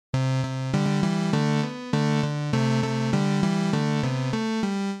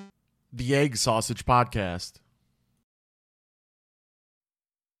The Egg Sausage Podcast.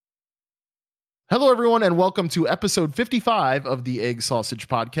 Hello, everyone, and welcome to episode 55 of the Egg Sausage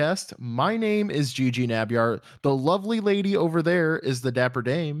Podcast. My name is Gigi Nabyar. The lovely lady over there is the Dapper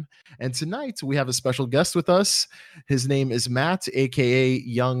Dame. And tonight we have a special guest with us. His name is Matt, aka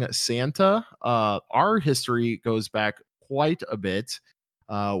Young Santa. Our history goes back quite a bit.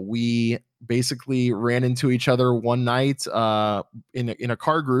 We basically ran into each other one night in a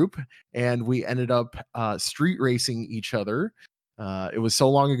car group, and we ended up street racing each other. It was so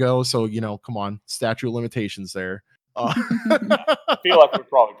long ago, so come on, statute of limitations there. I feel like we're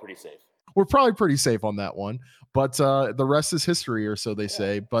probably pretty safe. We're probably pretty safe on that one, but the rest is history, or so they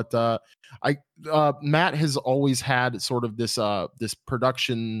say. But Matt has always had sort of this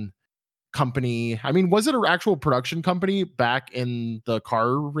production company. I mean, was it an actual production company back in the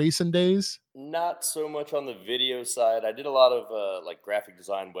car racing days? Not so much on the video side. I did a lot of like graphic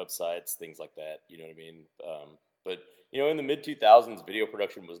design websites, things like that. You know what I mean? But in the mid 2000s, video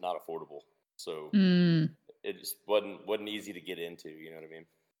production was not affordable, so it just wasn't easy to get into. You know what I mean?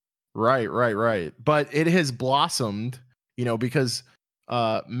 Right. But it has blossomed, because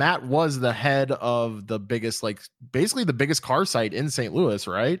Matt was the head of the biggest, basically the biggest car site in St. Louis,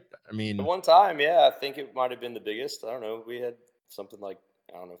 right? I mean, at one time, yeah, I think it might have been the biggest. I don't know. We had something like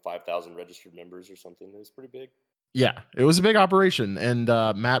 5,000 registered members or something. It was pretty big. Yeah, it was a big operation, and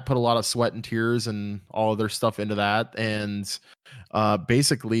Matt put a lot of sweat and tears and all of their stuff into that. And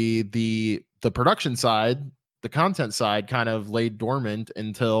basically, the production side, the content side, kind of laid dormant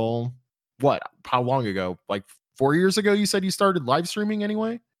until what? How long ago? Like 4 years ago? You said you started live streaming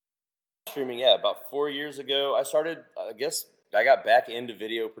anyway? Streaming, yeah, about 4 years ago. I started. I guess I got back into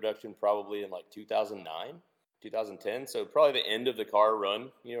video production probably in like 2009. 2010, so probably the end of the car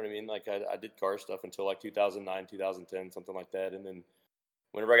run. You know what I mean? Like I did car stuff until like 2009, 2010, something like that. And then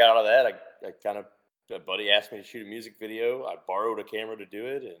whenever I got out of that, I kind of, a buddy asked me to shoot a music video. I borrowed a camera to do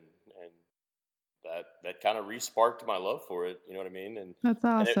it, and that kind of re-sparked my love for it. You know what I mean? And that's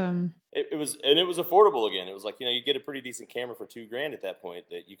awesome. And it was affordable again. It was like, you get a pretty decent camera for $2,000 at that point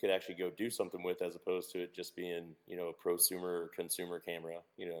that you could actually go do something with, as opposed to it just being, a prosumer or consumer camera,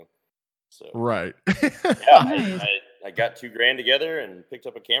 So right. Yeah, Nice. I got $2,000 together and picked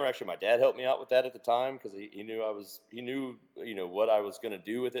up a camera. Actually, my dad helped me out with that at the time because he knew what I was going to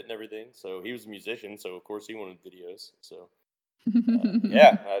do with it and everything. So he was a musician, so of course he wanted videos. So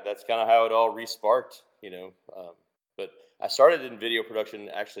that's kind of how it all re-sparked. But I started in video production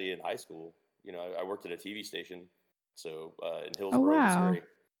actually in high school. I worked at a TV station, so in Hillsborough, Missouri.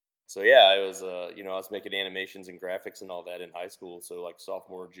 So yeah, I was I was making animations and graphics and all that in high school. So like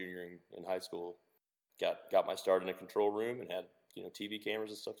sophomore, junior in high school, got my start in a control room and had TV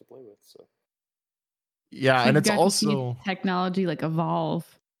cameras and stuff to play with. So yeah, and it's also technology like evolve.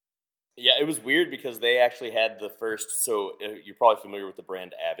 Yeah, it was weird because they actually had the first. So you're probably familiar with the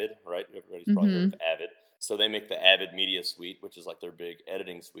brand Avid, right? Everybody's probably heard of Avid. So they make the Avid Media Suite, which is like their big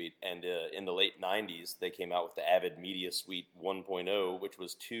editing suite. And in the late 90s, they came out with the Avid Media Suite 1.0, which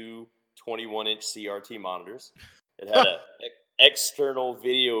was two 21-inch CRT monitors. It had an external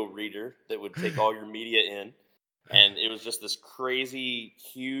video reader that would take all your media in. And it was just this crazy,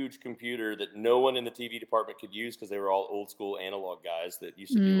 huge computer that no one in the TV department could use because they were all old school analog guys that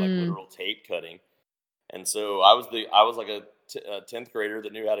used to do like literal tape cutting. And so I was like a 10th grader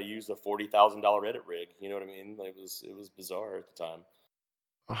that knew how to use a $40,000 edit rig. You know what I mean? Like, it was bizarre at the time.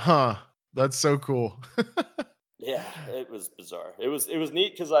 Huh. That's so cool. Yeah, it was bizarre. It was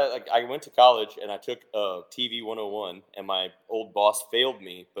neat because I went to college and I took TV 101, and my old boss failed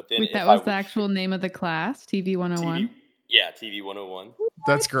me. But then that was the actual name of the class, TV 101. TV 101.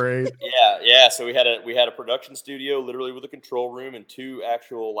 That's great. Yeah. So we had a production studio literally with a control room and two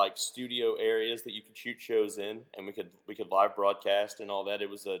actual like studio areas that you could shoot shows in, and we could live broadcast and all that. It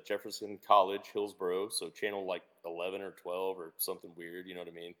was Jefferson College, Hillsborough, so channel like 11 or 12 or something weird. You know what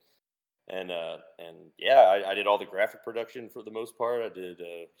I mean? And I did all the graphic production for the most part. I did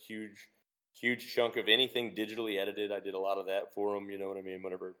a huge chunk of anything digitally edited. I did a lot of that for them. You know what I mean?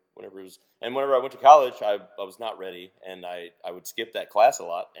 Whenever it was, and whenever I went to college, I was not ready, and I would skip that class a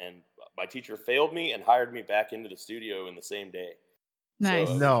lot. And my teacher failed me and hired me back into the studio in the same day. Nice.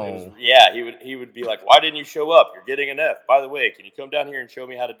 So, he would be like, "Why didn't you show up? You're getting an F. By the way, can you come down here and show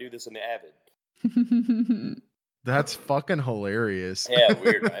me how to do this in the Avid?" That's fucking hilarious. Yeah,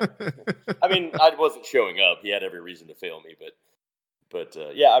 weird, right? I mean, I wasn't showing up. He had every reason to fail me, but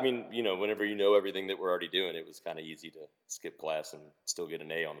I mean, whenever you know everything that we're already doing, it was kind of easy to skip class and still get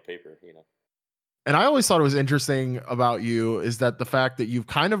an A on the paper, And I always thought it was interesting about you is that the fact that you've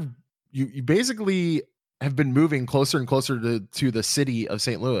kind of you basically have been moving closer and closer to the city of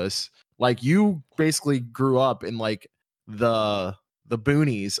St. Louis. Like you basically grew up in like the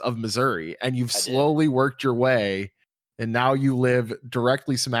boonies of Missouri, and you've slowly worked your way, and now you live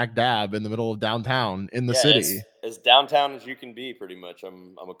directly smack dab in the middle of downtown in the city. As downtown as you can be, pretty much.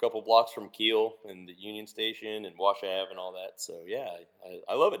 I'm a couple blocks from Kiel and the Union Station and Wash Ave and all that. So yeah,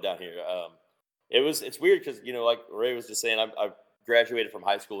 I love it down here. It's weird because like Ray was just saying, I graduated from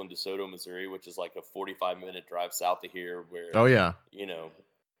high school in DeSoto, Missouri, which is like a 45-minute drive south of here. Where oh yeah,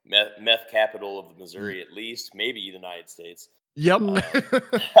 meth capital of Missouri, at least, maybe the United States. Yep.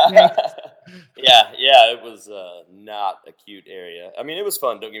 Yeah, it was not a cute area. I mean, it was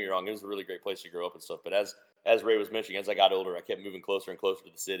fun. Don't get me wrong; it was a really great place to grow up and stuff. But as Ray was mentioning, as I got older, I kept moving closer and closer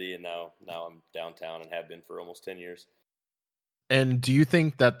to the city, and now I'm downtown and have been for almost 10 years. And do you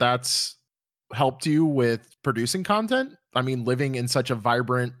think that that's helped you with producing content? I mean, living in such a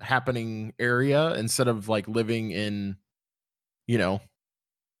vibrant, happening area instead of like living in,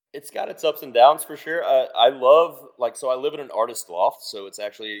 It's got its ups and downs for sure. I love, so I live in an artist loft, so it's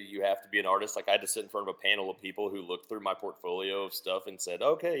actually, you have to be an artist. Like I had to sit in front of a panel of people who looked through my portfolio of stuff and said,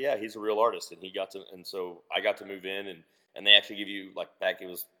 okay, yeah, he's a real artist. And so I got to move in and they actually give you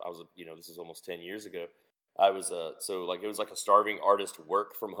this is almost 10 years ago. It was like a starving artist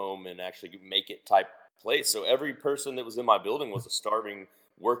work from home and actually make it type place. So every person that was in my building was a starving,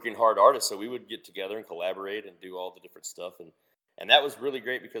 working hard artist. So we would get together and collaborate and do all the different stuff. And that was really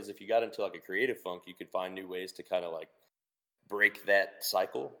great because if you got into like a creative funk, you could find new ways to kind of like break that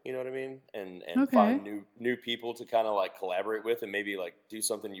cycle, you know what I mean? And find new people to kind of like collaborate with and maybe like do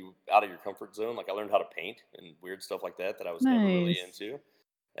something you out of your comfort zone. Like I learned how to paint and weird stuff like that I was never really into.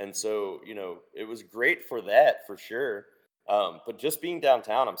 And so, it was great for that for sure. But just being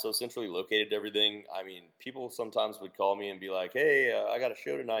downtown, I'm so centrally located to everything. I mean, people sometimes would call me and be like, hey, I got a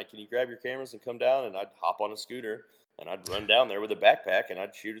show tonight. Can you grab your cameras and come down? And I'd hop on a scooter and I'd run down there with a backpack and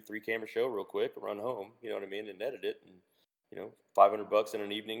I'd shoot a 3-camera show real quick, run home, you know what I mean, and edit it. And, $500 in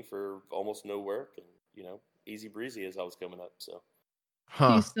an evening for almost no work and, easy breezy as I was coming up. So,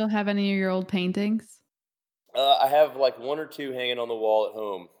 Do you still have any of your old paintings? I have like 1 or 2 hanging on the wall at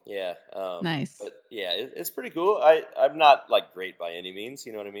home. Yeah. Nice. But yeah, it's pretty cool. I'm not like great by any means,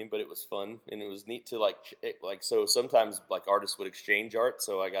 you know what I mean? But it was fun and it was neat to so sometimes like artists would exchange art.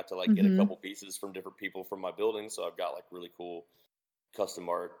 So I got to like get a couple pieces from different people from my building. So I've got like really cool custom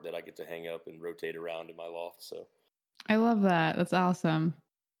art that I get to hang up and rotate around in my loft. So I love that. That's awesome.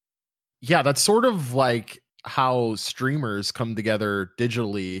 Yeah, that's sort of like how streamers come together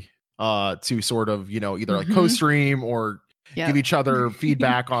digitally to sort of, either like co-stream or give each other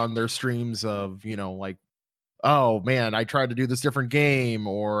feedback on their streams of, like, oh man, I tried to do this different game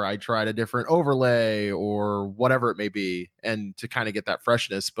or I tried a different overlay or whatever it may be, and to kind of get that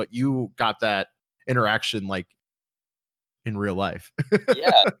freshness. But you got that interaction like in real life.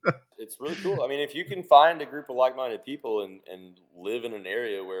 Yeah, it's really cool. I mean, if you can find a group of like-minded people and live in an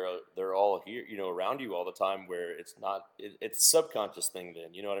area where they're all here, around you all the time, where it's not, it's a subconscious thing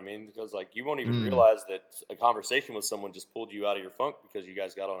then, you know what I mean? Because like you won't even realize that a conversation with someone just pulled you out of your funk because you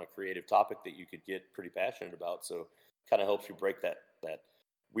guys got on a creative topic that you could get pretty passionate about. So kind of helps you break that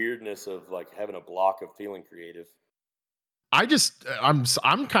weirdness of like having a block of feeling creative. I'm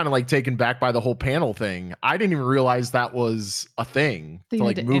kind of like taken back by the whole panel thing. I didn't even realize that was a thing to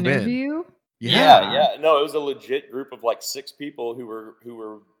like move in. Yeah. No, it was a legit group of like 6 people who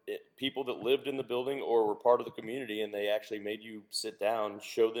were people that lived in the building or were part of the community, and they actually made you sit down,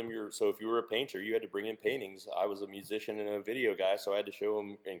 show them so if you were a painter, you had to bring in paintings. I was a musician and a video guy, so I had to show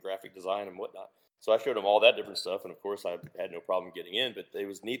them in graphic design and whatnot. So I showed them all that different stuff, and of course I had no problem getting in, but it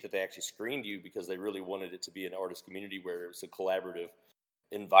was neat that they actually screened you because they really wanted it to be an artist community where it was a collaborative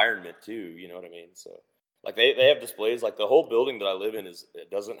environment too, you know what I mean? So like they have displays, like the whole building that I live in it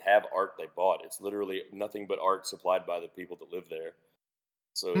doesn't have art they bought. It's literally nothing but art supplied by the people that live there.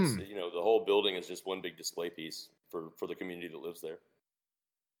 So it's, the whole building is just one big display piece for the community that lives there.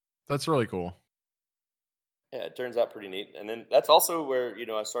 That's really cool. Yeah, it turns out pretty neat. And then that's also where,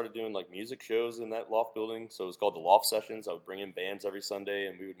 I started doing like music shows in that loft building. So it was called the Loft Sessions. I would bring in bands every Sunday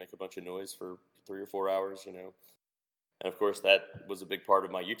and we would make a bunch of noise for 3 or 4 hours, And of course that was a big part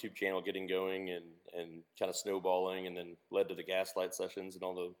of my YouTube channel getting going and kind of snowballing, and then led to the Gaslight Sessions and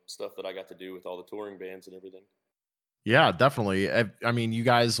all the stuff that I got to do with all the touring bands and everything. Yeah, definitely. I mean, you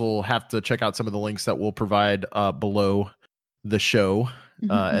guys will have to check out some of the links that we'll provide below the show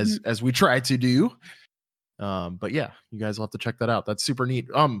as we try to do. But yeah, you guys will have to check that out. That's super neat.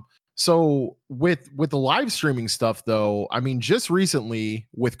 So with the live streaming stuff though, I mean, just recently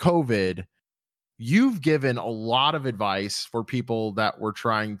with COVID, you've given a lot of advice for people that were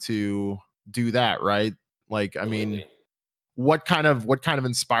trying to do that, right? Like, I mean, what kind of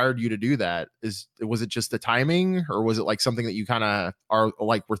inspired you to do that? Was it just the timing, or was it like something that you kind of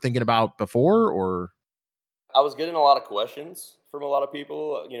were thinking about before, or? I was getting a lot of questions from a lot of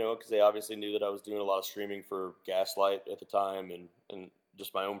people, because they obviously knew that I was doing a lot of streaming for Gaslight at the time and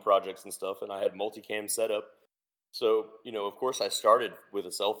just my own projects and stuff. And I had multicam set up. So, of course I started with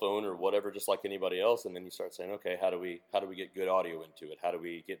a cell phone or whatever, just like anybody else. And then you start saying, okay, how do we get good audio into it? How do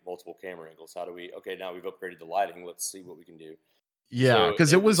we get multiple camera angles? Okay, now we've upgraded the lighting. Let's see what we can do. Yeah. So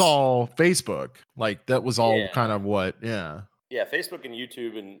Cause it was all Facebook. Like that was all kind of what, yeah. Yeah, Facebook and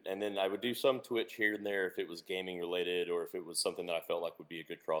YouTube, and then I would do some Twitch here and there if it was gaming related or if it was something that I felt like would be a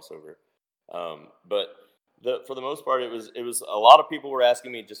good crossover. But for the most part, it was a lot of people were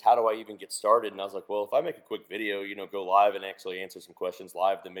asking me just how do I even get started, and I was like, well, if I make a quick video, go live and actually answer some questions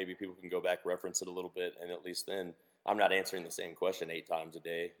live, then maybe people can go back, reference it a little bit, and at least then I'm not answering the same question 8 times a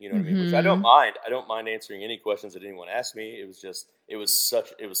day. You know what I mean? Which I don't mind. I don't mind answering any questions that anyone asks me. It was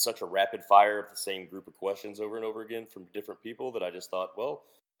such a rapid fire of the same group of questions over and over again from different people that I just thought, well,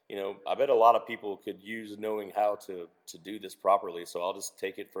 I bet a lot of people could use knowing how to do this properly. So I'll just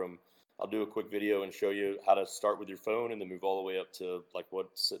I'll do a quick video and show you how to start with your phone and then move all the way up to like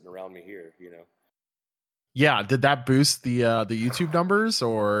what's sitting around me here, Yeah. Did that boost the YouTube numbers,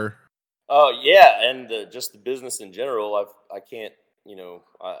 or? Oh yeah, and just the business in general. I can't,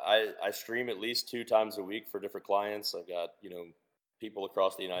 I stream at least 2 times a week for different clients. I've got people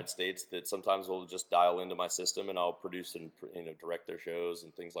across the United States that sometimes will just dial into my system, and I'll produce and direct their shows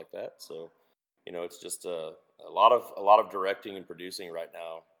and things like that. So it's just a lot of directing and producing right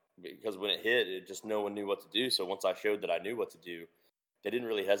now, because when it hit, it just no one knew what to do. So once I showed that I knew what to do, they didn't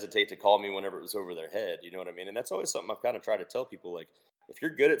really hesitate to call me whenever it was over their head. You know what I mean? And that's always something I've kind of tried to tell people, like, if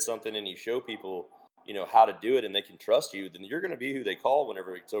you're good at something and you show people, how to do it and they can trust you, then you're going to be who they call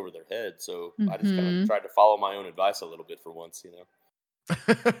whenever it's over their head. So I just kind of tried to follow my own advice a little bit for once,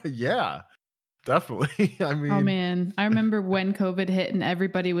 Yeah, definitely. I mean, oh man, I remember when COVID hit and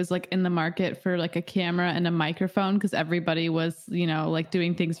everybody was like in the market for like a camera and a microphone because everybody was, like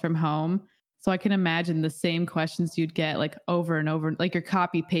doing things from home. So I can imagine the same questions you'd get like over and over, like you're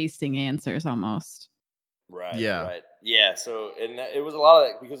copy pasting answers almost. Right. Yeah. Right. Yeah. So, and it was a lot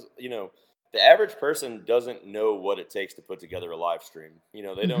of that because, the average person doesn't know what it takes to put together a live stream. They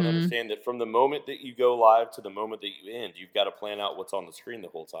don't understand that from the moment that you go live to the moment that you end, you've got to plan out what's on the screen the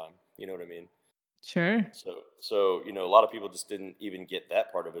whole time. You know what I mean? Sure. So, a lot of people just didn't even get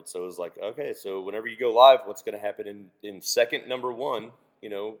that part of it. So it was like, okay, so whenever you go live, what's going to happen in second number 1?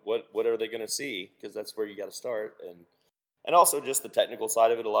 What are they going to see? Because that's where you got to start. And also just the technical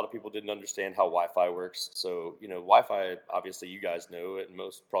side of it. A lot of people didn't understand how Wi-Fi works. So, Wi-Fi, obviously you guys know it, and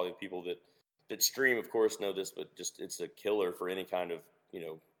most probably people that stream, of course, know this, but just it's a killer for any kind of,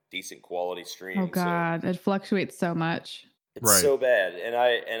 decent quality stream. Oh God, it fluctuates so much. It's so bad. And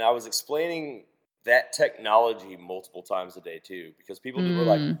I was explaining that technology multiple times a day too, because people were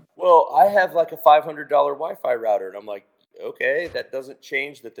like, well, I have like a $500 Wi-Fi router. And I'm like, okay, that doesn't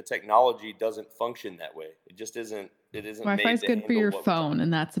change that the technology doesn't function that way. It just isn't. It isn't. Wi-Fi is good for your phone,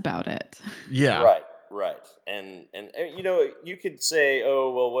 and that's about it. Yeah. Right. And you could say,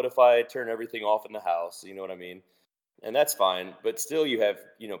 oh well, what if I turn everything off in the house? You know what I mean? And that's fine, but still you have,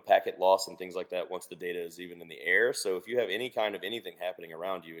 packet loss and things like that once the data is even in the air. So if you have any kind of anything happening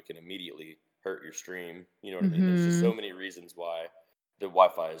around you, it can immediately hurt your stream. You know what I mean? There's just so many reasons why the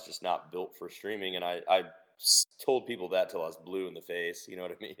Wi-Fi is just not built for streaming. And I told people that till I was blue in the face. You know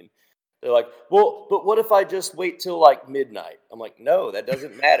what I mean? They're like, well, but what if I just wait till like midnight? I'm like, no, that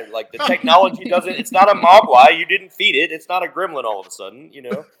doesn't matter. Like the technology it's not a Mogwai. You didn't feed it. It's not a gremlin all of a sudden,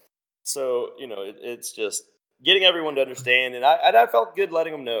 So, it's just getting everyone to understand. And I felt good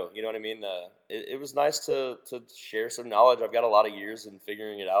letting them know, you know what I mean? It was nice to share some knowledge. I've got a lot of years in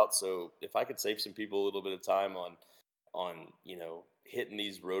figuring it out. So if I could save some people a little bit of time on, hitting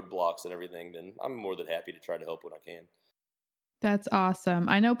these roadblocks and everything, then I'm more than happy to try to help when I can. That's awesome.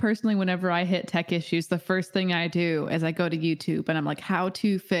 I know personally, whenever I hit tech issues, the first thing I do is I go to YouTube and I'm like, how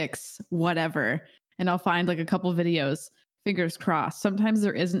to fix whatever. And I'll find like a couple videos, fingers crossed. Sometimes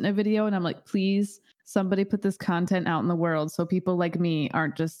there isn't a video and I'm like, please, somebody put this content out in the world so people like me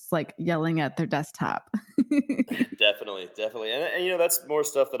aren't just like yelling at their desktop. Definitely. And that's more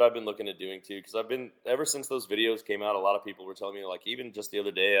stuff that I've been looking at doing too, because ever since those videos came out, a lot of people were telling me, like, even just the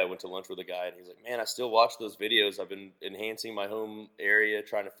other day, I went to lunch with a guy and he's like, man, I still watch those videos. I've been enhancing my home area,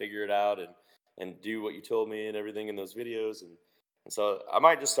 trying to figure it out and do what you told me and everything in those videos. And so I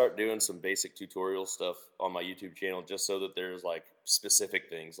might just start doing some basic tutorial stuff on my YouTube channel just so that there's like specific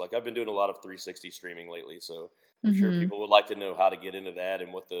things. Like I've been doing a lot of 360 streaming lately. So I'm sure Mhm. people would like to know how to get into that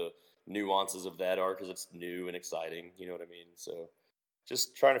and what the nuances of that are because it's new and exciting. You know what I mean? So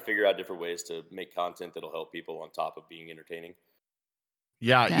just trying to figure out different ways to make content that'll help people on top of being entertaining.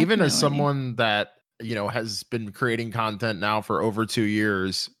 Yeah, even as Definitely. someone that, has been creating content now for over 2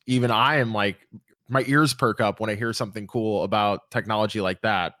 years, even I am like my ears perk up when I hear something cool about technology like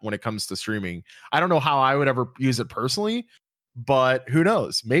that when it comes to streaming. I don't know how I would ever use it personally, but who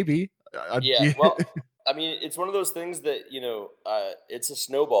knows? Maybe. Yeah, well, I mean, it's one of those things that it's a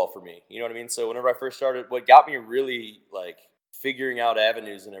snowball for me. You know what I mean? So whenever I first started, what got me really like figuring out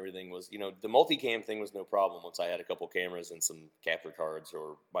avenues and everything was, the multicam thing was no problem once I had a couple cameras and some capture cards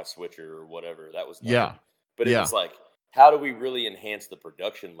or my switcher or whatever. That was nothing. Yeah. But it Yeah. was like, how do we really enhance the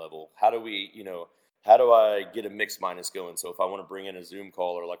production level? How do we, how do I get a mix minus going? So if I want to bring in a Zoom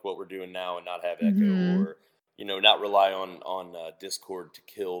call or like what we're doing now and not have echo, Mhm. or not rely on Discord to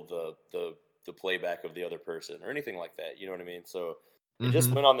kill the playback of the other person or anything like that. You know what I mean? So it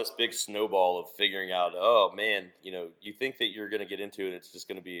just Mhm. went on this big snowball of figuring out, oh man, you think that you're going to get into it, it's just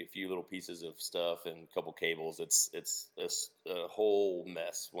going to be a few little pieces of stuff and a couple cables. It's a whole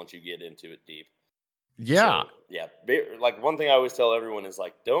mess once you get into it deep. Yeah. So yeah, like one thing I always tell everyone is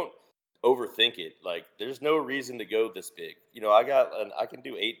like, don't overthink it. Like, there's no reason to go this big. I can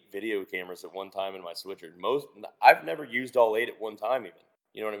do 8 video cameras at one time in my switcher. I've never used all 8 at one time, even.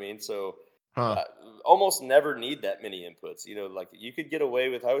 You know what I mean? So Huh. I almost never need that many inputs. Like you could get away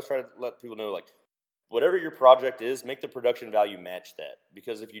with. I always try to let people know, like, whatever your project is, make the production value match that.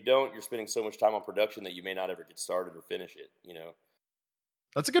 Because if you don't, you're spending so much time on production that you may not ever get started or finish it.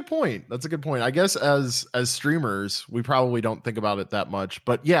 That's a good point. That's a good point. I guess as streamers, we probably don't think about it that much.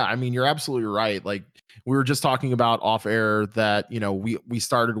 But yeah, I mean, you're absolutely right. Like we were just talking about off air that, we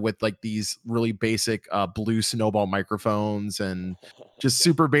started with like these really basic blue snowball microphones and just Yeah.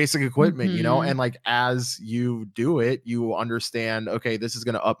 super basic equipment, Mhm. and like as you do it, you understand, okay, this is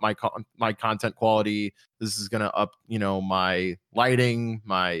going to up my content quality. This is going to up, my lighting,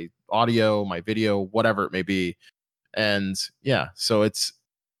 my audio, my video, whatever it may be. And yeah, so it's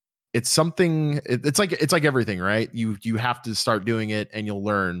something it's like everything, right? You have to start doing it and you'll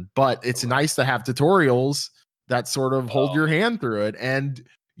learn, but it's Right. nice to have tutorials that sort of hold Oh your man. hand through it, and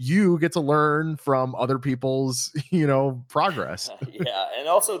you get to learn from other people's progress. Yeah, and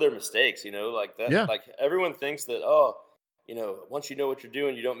also their mistakes, like that. Yeah. Like everyone thinks that, oh, once you know what you're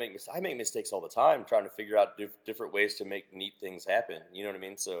doing, you don't make mistakes. I make mistakes all the time trying to figure out different ways to make neat things happen. You know what I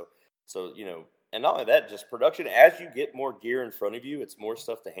mean? So and not only that, just production. As you get more gear in front of you, it's more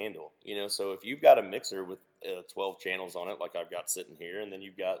stuff to handle. So if you've got a mixer with 12 channels on it, like I've got sitting here, and then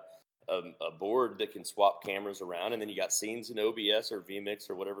you've got a board that can swap cameras around, and then you got scenes in OBS or vMix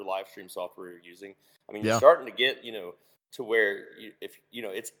or whatever live stream software you're using. I mean, you're Yeah. starting to get, to where if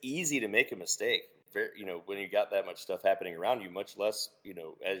it's easy to make a mistake. When you got that much stuff happening around you, much less,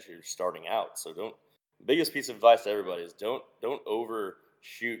 as you're starting out. So don't. Biggest piece of advice to everybody is don't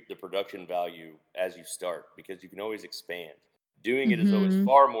overshoot the production value as you start because you can always expand. Doing it is always Mhm.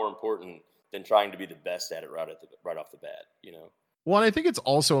 far more important than trying to be the best at it right off the bat. Well, and I think it's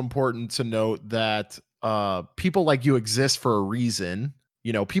also important to note that people like you exist for a reason.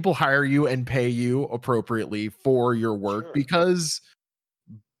 People hire you and pay you appropriately for your work Sure. because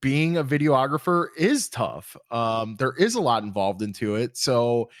being a videographer is tough. There is a lot involved into it.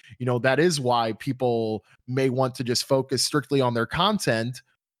 So, that is why people may want to just focus strictly on their content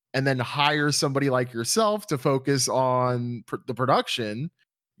and then hire somebody like yourself to focus on the production,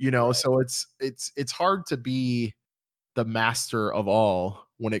 Right. so it's hard to be the master of all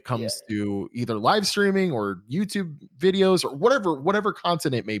when it Yeah. comes to either live streaming or YouTube videos or whatever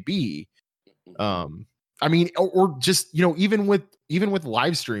content it may be. Mhm. um I mean, or just, even with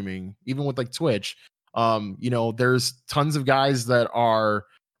live streaming, even with like Twitch, there's tons of guys that are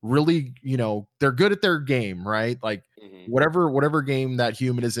really, they're good at their game, right? Like Mhm. whatever game that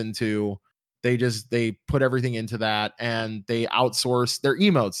human is into, they put everything into that, and they outsource their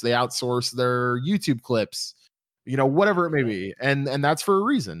emotes, they outsource their YouTube clips, whatever it may 100%. be, and that's for a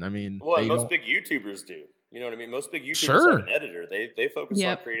reason. I mean, Well, and they most don't. big YouTubers do. You know what I mean? Most big YouTubers have an Sure. editor. They focus on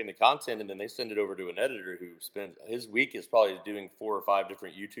Yep. creating the content and then they send it over to an editor who spends his week is probably doing 4 or 5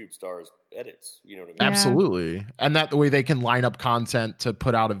 different YouTube stars edits. You know what I mean? Yeah. Absolutely. And that the way they can line up content to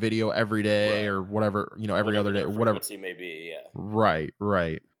put out a video every day Right. or whatever, every Whatever other day their or whatever. frequency may be. Yeah. Right,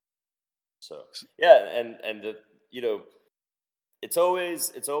 right. So yeah, and you know it's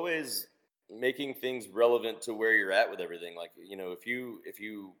always making things relevant to where you're at with everything. Like, if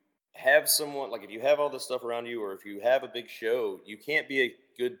you have someone, like if you have all this stuff around you or if you have a big show, you can't be a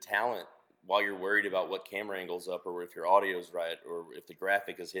good talent while you're worried about what camera angle's up, or if your audio's right, or if the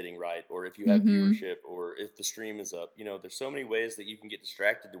graphic is hitting right, or if you have Mm-hmm. viewership, or if the stream is up. There's so many ways that you can get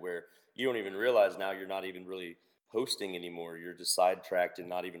distracted to where you don't even realize now you're not even really hosting anymore. You're just sidetracked and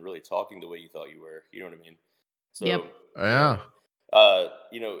not even really talking the way you thought you were. You know what I mean? Yep. So, Yeah.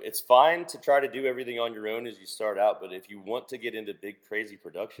 it's fine to try to do everything on your own as you start out, but if you want to get into big, crazy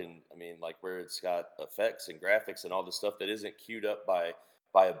production, I mean, like where it's got effects and graphics and all the stuff that isn't queued up by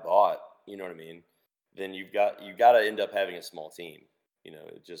a bot, you know what I mean? Then you got to end up having a small team.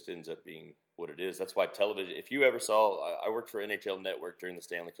 It just ends up being what it is. That's why television. If you ever saw, I worked for NHL Network during the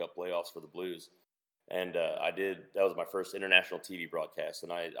Stanley Cup playoffs for the Blues, and that was my first international TV broadcast,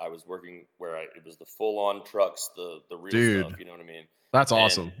 and I was working where it was the full on trucks, the real stuff, Dude, you know what I mean? that's And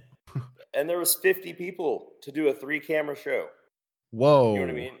awesome. and there was 50 people to do a 3-camera show. You know what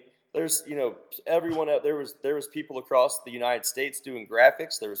I Whoa. mean? There's, everyone out there was people across the United States doing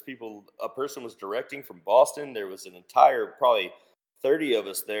graphics. There was a person was directing from Boston. There was an entire probably 30 of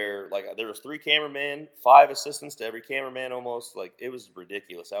us there. Like there was 3 cameramen, 5 assistants to every cameraman almost. Like it was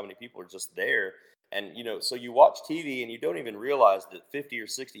ridiculous how many people are just there. And so you watch TV and you don't even realize that 50 or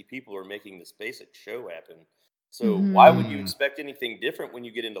 60 people are making this basic show happen. So why Mm-hmm. would you Mm, expect anything different when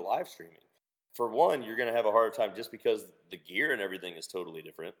you get into live streaming? For one, you're going to have a harder time just because the gear and everything is totally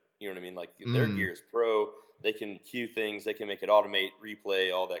different. You know what I mean? Like their mm. gear is pro. They can cue things. They can make it automate,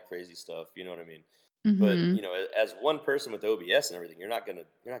 replay, all that crazy stuff. You know what I mean? But Mm-hmm. as one person with OBS and everything, you're not gonna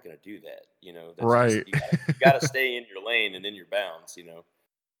do that. That's just Right. you gotta stay in your lane and in your bounds.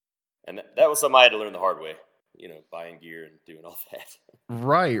 And that was something I had to learn the hard way. Buying gear and doing all that.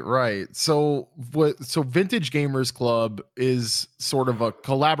 Right, right. So Vintage Gamers Club is sort of a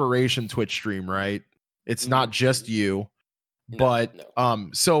collaboration Twitch stream, right? It's Hmm. not just you, No, but no.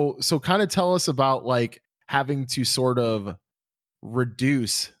 so kind of tell us about like having to sort of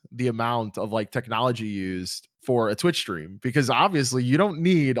reduce the amount of like technology used for a Twitch stream because obviously you don't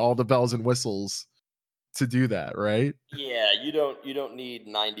need all the bells and whistles to do that, right? Yeah, you don't need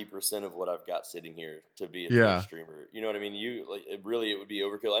 90% of what I've got sitting here to be a Twitch Yeah. streamer. You know what I mean? It would be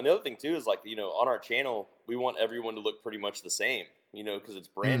overkill. Another thing too is like, on our channel, we want everyone to look pretty much the same, because it's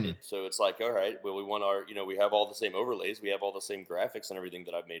Mm, branded. So it's like, all right, well, we want we have all the same overlays, we have all the same graphics and everything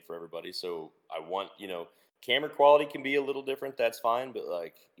that I've made for everybody. So I want, camera quality can be a little different, that's fine, but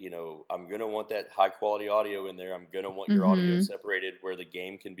like, I'm going to want that high quality audio in there. I'm going to want your audio Mm-hmm. separated where the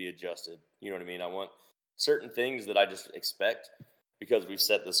game can be adjusted. You know what I mean? I want certain things that I just expect because we've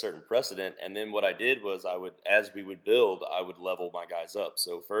set this certain precedent. And then what I did was as we would build, I would level my guys up.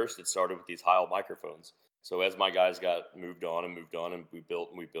 So first it started with these Heil microphones. So as my guys got moved on and we built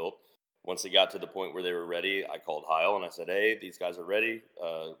and we built, once it got to the point where they were ready, I called Heil and I said, hey, these guys are ready.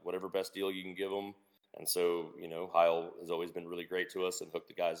 Whatever best deal you can give them. And so, Heil has always been really great to us and hooked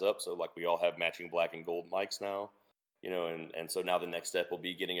the guys up. So like we all have matching black and gold mics now. And so now the next step will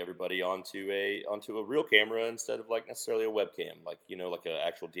be getting everybody onto a real camera instead of like necessarily a webcam, like like an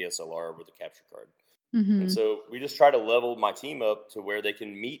actual DSLR with a capture card. And Mm-hmm. so we just try to level my team up to where they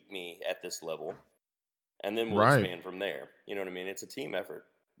can meet me at this level, and then we'll right. expand from there. You know what I mean? It's a team effort.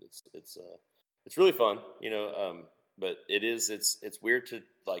 It's really fun, but it's weird to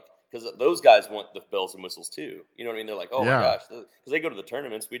like because those guys want the bells and whistles too. You know what I mean? They're like, oh my Yeah. gosh, because they go to the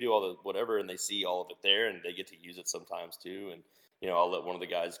tournaments, we do all the whatever, and they see all of it there, and they get to use it sometimes too. And I'll let one of the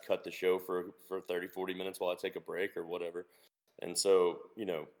guys cut the show for 30, 40 minutes while I take a break or whatever. And so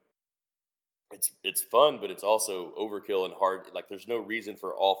it's fun, but it's also overkill and hard. Like there's no reason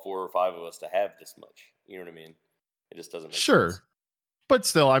for all 4 or 5 of us to have this much. You know what I mean? It just doesn't make sense. Sure. But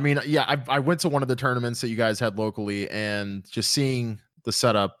still, I mean, yeah, I went to one of the tournaments that you guys had locally and just seeing the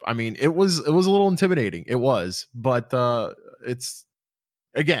setup, I mean, it was a little intimidating. It was, but it's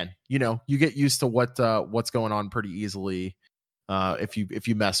again, you get used to what's going on pretty easily if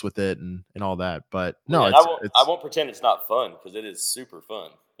you mess with it and all that. But Well, no, yeah, and I it's won't I it's won't pretend it's not fun because it is super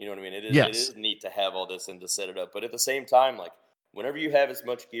fun. You know what I mean? It yes. is neat to have all this and to set it up. But at the same time, like whenever you have as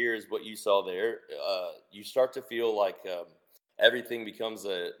much gear as what you saw there, you start to feel like everything becomes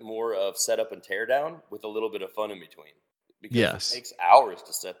a more of setup and tear down with a little bit of fun in between because it Yes. takes hours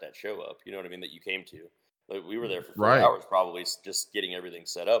to set that show up. You know what I mean? That you came to. Like we were there for four Right. hours probably just getting everything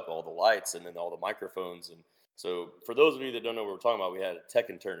set up, all the lights and then all the microphones. And so for those of you that don't know what we're talking about, we had a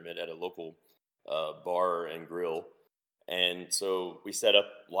Tekken tournament at a local bar and grill. And so we set up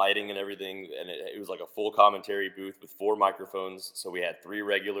lighting and everything, and it was like a full commentary booth with 4 microphones. So we had 3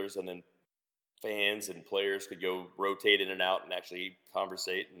 regulars, and then fans and players could go rotate in and out and actually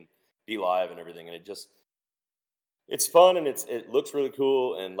conversate and be live and everything. And it's fun and it looks really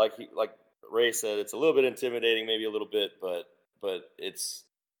cool. And like Ray said, it's a little bit intimidating, maybe a little bit, but it's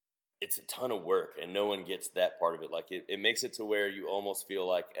it's a ton of work, and no one gets that part of it. Like it makes it to where you almost feel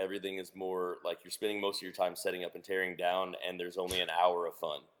like everything is more like you're spending most of your time setting up and tearing down, and there's only an hour of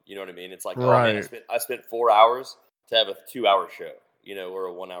fun. You know what I mean? It's like, oh man, Right. I spent 4 hours to have a 2 hour show, or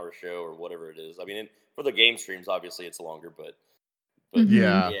a 1 hour show or whatever it is. I mean, for the game streams, obviously it's longer, but Hmm.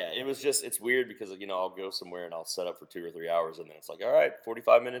 Yeah. yeah, it's weird because I'll go somewhere and I'll set up for 2 or 3 hours, and then it's like, all right,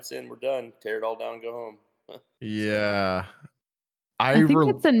 45 minutes in, we're done. Tear it all down, and go home. So Yeah. I I think re-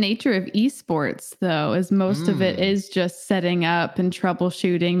 that's the nature of esports, though, is most of it mm. is just setting up and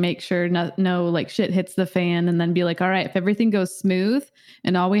troubleshooting, make sure no like shit hits the fan, and then be like, all right, if everything goes smooth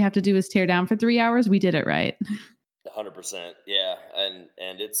and all we have to do is tear down for 3 hours, we did it right. 100%, yeah, and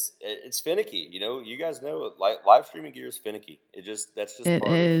it's finicky. You guys know live streaming gear is finicky. That's just It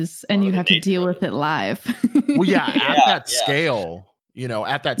is. And part you of the have to nature deal of with it. it live. Well, yeah, at Yeah, that yeah. scale,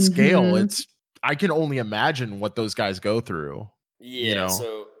 Hmm. it's I can only imagine what those guys go through, you Yeah, know.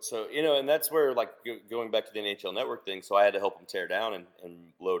 so and that's where like going back to the NHL Network thing. So I had to help them tear down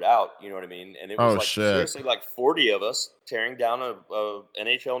and load out. You know what I mean? And it was Oh like shit. seriously like 40 of us tearing down a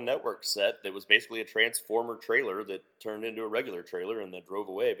NHL Network set that was basically a transformer trailer that turned into a regular trailer and then drove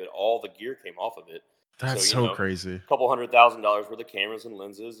away. But all the gear came off of it. So That's so crazy. a couple $100,000 worth of cameras and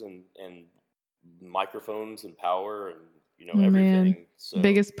lenses and microphones and power and Oh man. everything. So.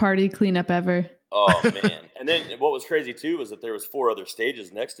 Biggest party cleanup ever. Oh man! And then what was crazy too was that there was 4 other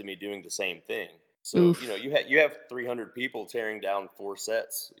stages next to me doing the same thing. So Oof. you have 300 people tearing down 4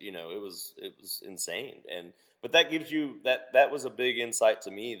 sets. It was insane. But that gives you that was a big insight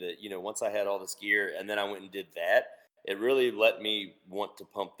to me that once I had all this gear and then I went and did that, it really let me want to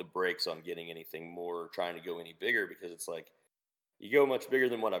pump the brakes on getting anything more, or trying to go any bigger, because it's like you go much bigger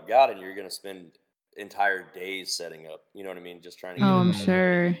than what I've got and you're going to spend entire days setting up. You know what I mean? Just trying to get Oh, it I'm all ready.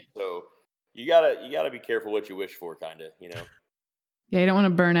 sure. So you gotta be careful what you wish for, kind of. Yeah, you don't want to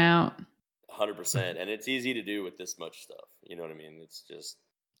burn out. 100%. And it's easy to do with this much stuff. You know what I mean? It's just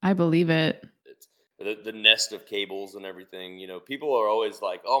I believe it. it's the nest of cables and everything. People are always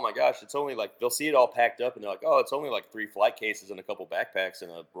like, "Oh my gosh, it's only like," they'll see it all packed up and they're like, "Oh, it's only like 3 flight cases and a couple backpacks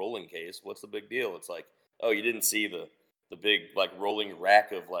and a rolling case. What's the big deal?" It's like, "Oh, you didn't see the big like rolling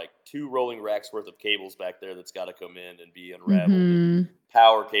rack of like 2 rolling racks worth of cables back there that's got to come in and be unraveled, and Hmm.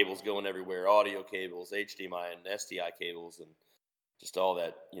 power cables going everywhere, audio cables, HDMI and SDI cables, and just all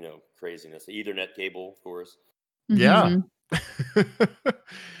that craziness. The Ethernet cable, of course. Yeah. Hmm.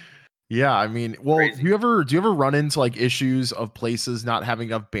 Yeah, I mean, well, Crazy. do you ever run into like issues of places not having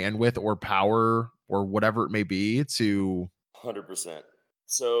enough bandwidth or power or whatever it may be to 100%.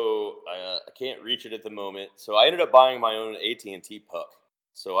 So I can't reach it at the moment. So I ended up buying my own AT&T puck.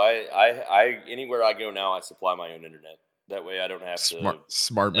 So I anywhere I go now, I supply my own internet. That way I don't have to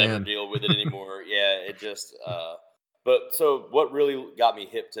smart ever man? deal with it anymore. Yeah, it just but so what really got me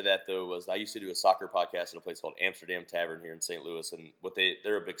hip to that though was I used to do a soccer podcast at a place called Amsterdam Tavern here in St. Louis, and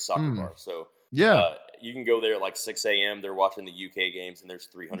they're a big soccer Mm, bar. So yeah. you can go there at like 6 a.m. They're watching the UK games, and there's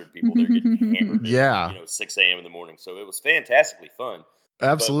 300 people there getting hammered at Yeah, 6 a.m. in the morning. So it was fantastically fun. But we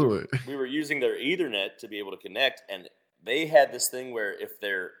were absolutely. we were using their Ethernet to be able to connect, and they had this thing where if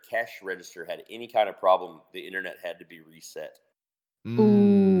their cash register had any kind of problem, the internet had to be reset. Mm,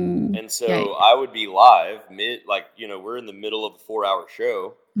 Ooh. And so Yikes. I would be live we're in the middle of a 4 hour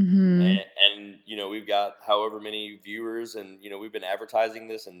show, Hmm. and we've got however many viewers, and we've been advertising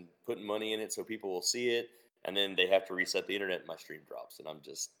this and putting money in it so people will see it, and then they have to reset the internet and my stream drops, and I'm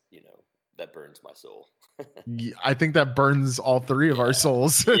just that burns my soul. I think that burns all three of our Yeah.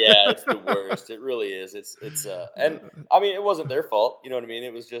 souls. Yeah, it's the worst. It really is. And I mean, it wasn't their fault. You know what I mean?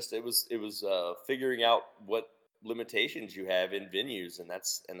 It was figuring out what limitations you have in venues, and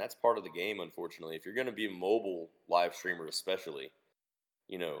that's part of the game, unfortunately. If you're going to be a mobile live streamer, especially,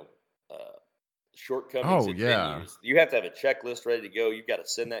 you know, uh, shortcomings Oh in yeah. venues, you have to have a checklist ready to go. You've got to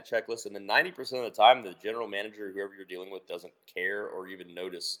send that checklist, and then 90% of the time, the general manager, whoever you're dealing with, doesn't care or even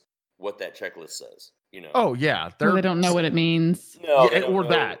notice what that checklist says. Oh yeah. Well, they don't know what it means. No, they Yeah, don't or know.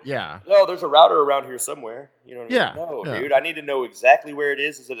 that. Yeah. No, there's a router around here somewhere. You know what I mean? Yeah. No, Yeah. dude, I need to know exactly where it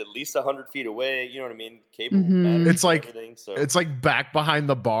is. Is it at least 100 feet away? You know what I mean? Cable Hmm. matters It's for like everything. So it's like back behind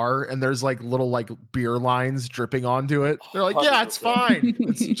the bar and there's like little like beer lines dripping onto it. They're like, hundred yeah, it's percent. fine.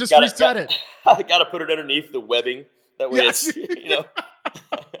 It's just Got reset it. Got to put it underneath the webbing. That way, Yeah. it's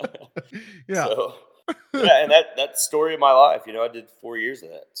Yeah. So yeah, and that story of my life. I did 4 years of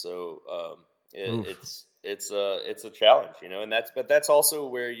that. So Oof. it's a challenge, and that's also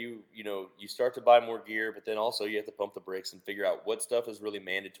where you start to buy more gear, but then also you have to pump the brakes and figure out what stuff is really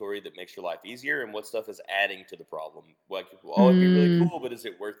mandatory that makes your life easier, and what stuff is adding to the problem. Like, oh, it'd be really Mm. cool, but is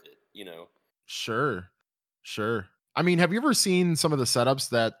it worth it? Sure. Sure. I mean, have you ever seen some of the setups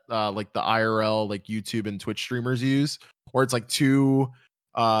that like the IRL, like YouTube and Twitch streamers use, where it's like two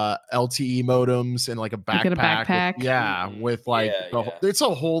LTE modems and like a Like in a backpack backpack? with like it's a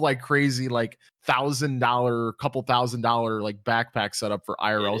whole like crazy like $1,000, couple $1,000 like backpack setup for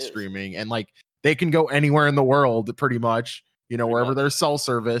IRL streaming, and like they can go anywhere in the world pretty much, wherever there's cell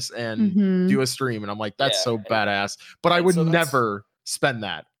service and do a stream. And I'm like, that's so badass. But I would never spend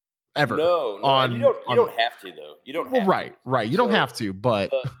that ever. No, and you don't have to though. You don't have right. You don't have to,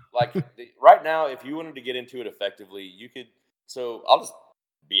 but like right now, if you wanted to get into it effectively, you could. So I'll just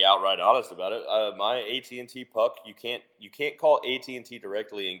be outright honest about it. My AT&T puck, you can't call AT&T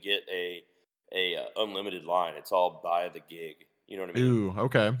directly and get a unlimited line. It's all by the gig. You know what I mean? Ooh,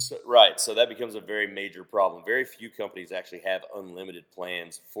 okay. So that becomes a very major problem. Very few companies actually have unlimited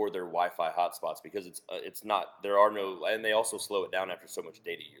plans for their Wi-Fi hotspots because it's not. There are no, and they also slow it down after so much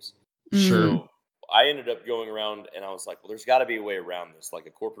data use. Sure. So I ended up going around and I was like, well, there's got to be a way around this, like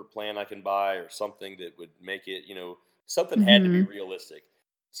a corporate plan I can buy or something that would make it, something had to be realistic.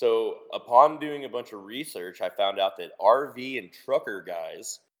 So upon doing a bunch of research, I found out that RV and trucker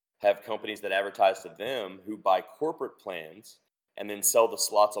guys have companies that advertise to them who buy corporate plans and then sell the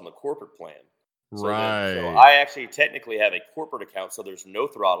slots on the corporate plan. So I actually technically have a corporate account, so there's no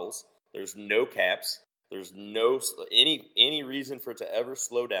throttles, there's no caps, there's no any reason for it to ever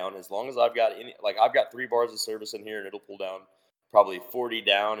slow down. As long as I've got I've got 3 bars of service in here, and it'll pull down probably 40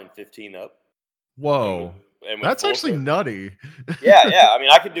 down and 15 up. Whoa, and that's actually nutty. yeah. I mean,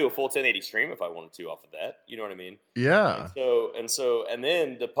 I could do a full 1080 stream if I wanted to off of that. You know what I mean? Yeah. And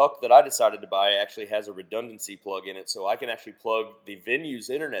then the puck that I decided to buy actually has a redundancy plug in it, so I can actually plug the venue's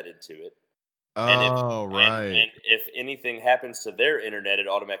internet into it. And if anything happens to their internet, it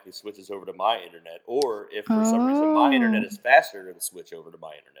automatically switches over to my internet. Or if for some reason my internet is faster, it'll switch over to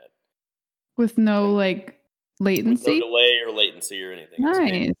my internet. With no latency? With no delay or latency or anything.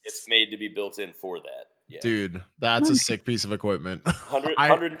 Nice. It's made to be built in for that. Yeah. Dude, that's a sick piece of equipment.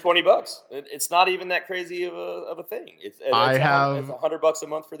 $120. It's not even that crazy of a thing. It's $100 a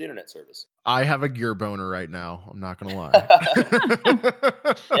month for the internet service. I have a gear boner right now. I'm not gonna lie.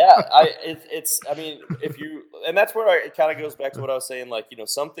 And that's where it kind of goes back to what I was saying. Like,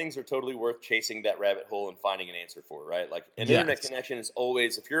 some things are totally worth chasing that rabbit hole and finding an answer for, right? Like an internet connection is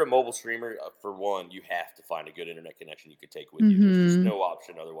always, if you're a mobile streamer, for one, you have to find a good internet connection you could take with you. There's just no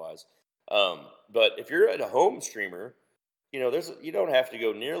option otherwise. But if you're a home streamer, you don't have to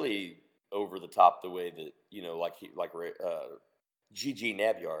go nearly over the top the way that, GG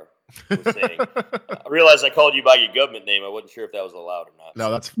Nabyar was saying. I realized I called you by your government name. I wasn't sure if that was allowed or not.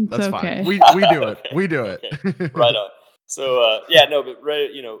 No, that's okay. Fine. We do it. We do it. Okay. Right on. So it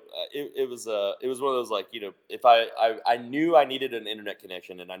was one of those, like, if I knew I needed an internet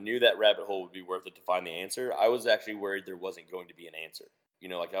connection and I knew that rabbit hole would be worth it to find the answer, I was actually worried there wasn't going to be an answer.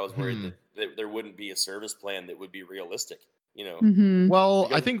 I was worried that there wouldn't be a service plan that would be realistic. Well,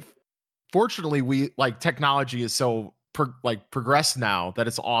 I think fortunately we technology is so progressed now that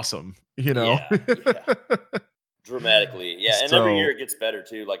it's awesome. Yeah. Dramatically, yeah, and every year it gets better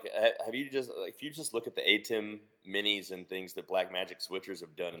too. Like, if you just look at the ATEM minis and things that Blackmagic switchers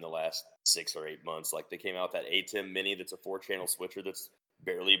have done in the last 6 or 8 months, like they came out with that ATEM mini that's a 4-channel switcher that's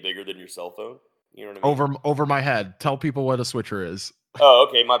barely bigger than your cell phone. You know what I mean? Over my head. Tell people what a switcher is. Oh,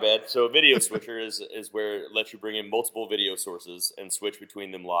 okay, my bad. So a video switcher is where it lets you bring in multiple video sources and switch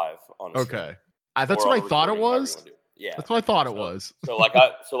between them live on a stream. That's what I thought it was. Yeah, that's what I thought it was. So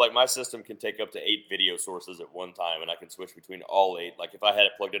my system can take up to 8 video sources at one time, and I can switch between all 8. Like if I had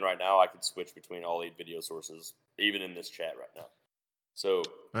it plugged in right now, I could switch between all 8 video sources, even in this chat right now. So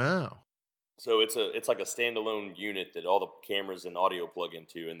so it's like a standalone unit that all the cameras and audio plug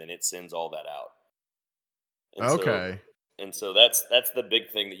into, and then it sends all that out. And so that's the big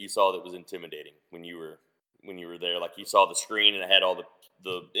thing that you saw that was intimidating when you were there. Like, you saw the screen and it had all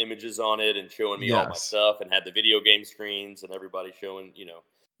the images on it and showing me all my stuff, and had the video game screens and everybody showing,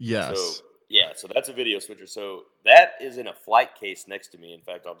 Yes. So that's a video switcher. So that is in a flight case next to me. In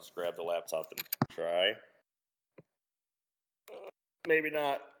fact, I'll just grab the laptop and try. Maybe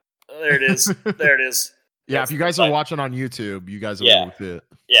not. There it is. There it is. Yeah, that's, if you guys are watching on YouTube, you guys will be able to see it.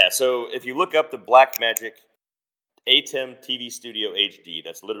 Yeah, so if you look up the Blackmagic ATEM TV Studio HD,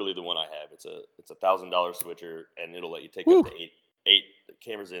 that's literally the one I have. It's a $1,000 switcher, and it'll let you take up to eight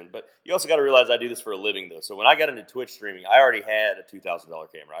cameras in. But you also got to realize I do this for a living, though. So when I got into Twitch streaming, I already had a $2,000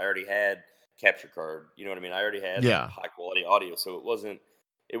 camera. I already had capture card. You know what I mean? I already had high quality audio. So it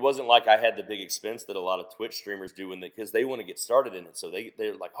wasn't like I had the big expense that a lot of Twitch streamers do because they want to get started in it. So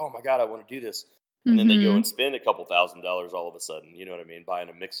they're like, oh my God, I want to do this. And then they go and spend a couple $1,000 all of a sudden. You know what I mean? Buying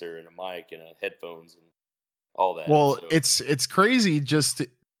a mixer and a mic and headphones. all that. Well, So, it's crazy just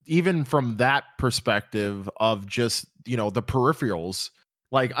even from that perspective of just, the peripherals.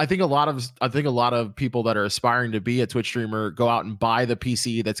 Like I think a lot of people that are aspiring to be a Twitch streamer go out and buy the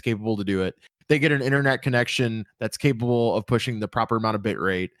PC that's capable to do it. They get an internet connection that's capable of pushing the proper amount of bit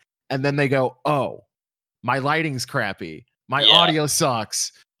rate, and then they go, "Oh, my lighting's crappy. My Yeah. audio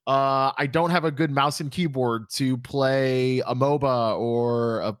sucks. I don't have a good mouse and keyboard to play a MOBA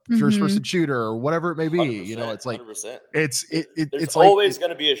or a first person shooter or whatever it may be." 100%, It's like 100%. it's There's like always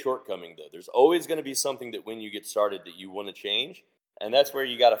going to be a shortcoming, though. There's always going to be something that when you get started that you want to change. And that's where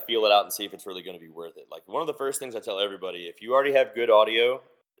you got to feel it out and see if it's really going to be worth it. Like one of the first things I tell everybody, if you already have good audio,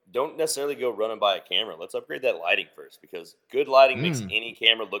 don't necessarily go run and buy a camera. Let's upgrade that lighting first, because good lighting makes any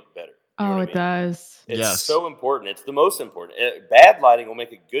camera look better. You know Oh, what I it mean? does. It's Yes. so important. It's the most important. Bad lighting will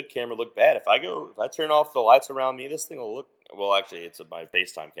make a good camera look bad. If I turn off the lights around me, this thing will look, well, actually it's my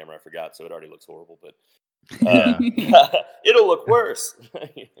FaceTime camera. I forgot, so it already looks horrible, but Yeah. it'll look worse.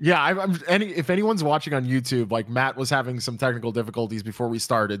 Yeah, if anyone's watching on YouTube, like Matt was having some technical difficulties before we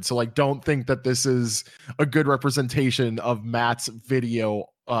started, so like don't think that this is a good representation of Matt's video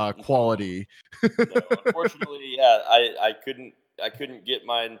quality. No, unfortunately, yeah, I couldn't get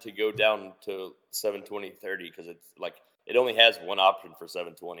mine to go down to 720/30 because it's like it only has one option for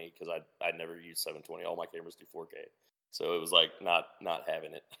 720 because I never use 720. All my cameras do 4K, so it was like not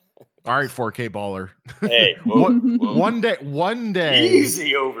having it. All right, 4K baller. Hey, whoa. One day,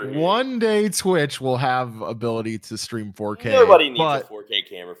 Easy over here. one day, Twitch will have ability to stream 4K. Nobody needs but a 4K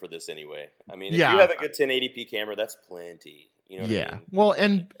camera for this anyway. I mean, Yeah. if you have a good 1080p camera, that's plenty. You know what yeah. I mean? Well,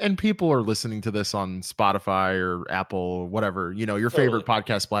 and people are listening to this on Spotify or Apple or whatever, your favorite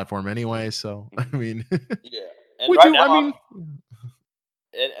podcast platform anyway. So I mean, Yeah. And we right do. now, I mean,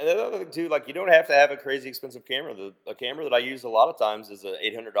 and another thing too, like you don't have to have a crazy expensive camera. A camera that I use a lot of times is a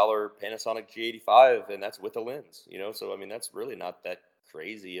 $800 Panasonic G85, and that's with a lens. So I mean that's really not that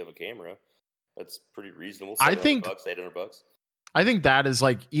crazy of a camera. That's pretty reasonable. I think- $700, $800. I think that is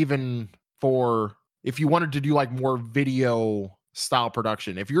like even for if you wanted to do like more video style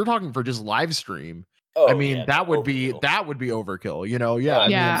production. If you're talking for just live stream, Oh, I mean yeah, that would be overkill. overkill. Yeah. Oh, I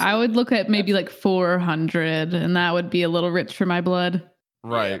mean, Yeah, I would look at maybe like 400, and that would be a little rich for my blood.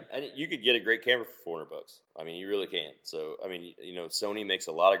 right. Yeah, and you could get a great camera for $400. I mean, you really can. So, I mean, Sony makes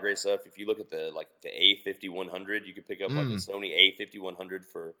a lot of great stuff. If you look at the A5100, you could pick up like the Sony A5100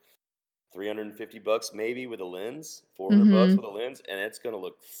 for $350 maybe with a lens, $400 with a lens, and it's going to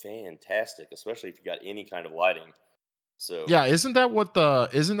look fantastic, especially if you got any kind of lighting. So, Yeah, isn't that what some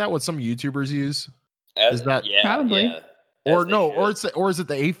YouTubers use? Is that Probably. yeah, or as they no, should. or is it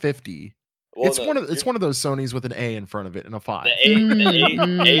the A50? Well, It's one of those Sonys with an A in front of it and a 5. The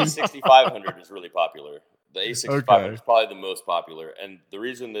A6500 is really popular. The A6500 Okay. is probably the most popular, and the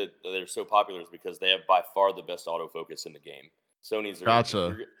reason that they're so popular is because they have by far the best autofocus in the game. Sony's are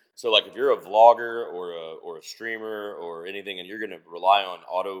Gotcha. So, like, if you're a vlogger or a streamer or anything, and you're going to rely on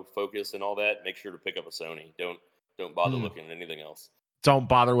autofocus and all that, make sure to pick up a Sony. Don't bother looking at anything else. Don't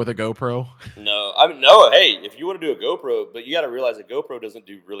bother with a GoPro. No, I mean, no. Hey, if you want to do a GoPro, but you got to realize a GoPro doesn't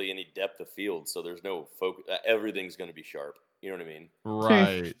do really any depth of field, so there's no focus. Everything's going to be sharp. You know what I mean?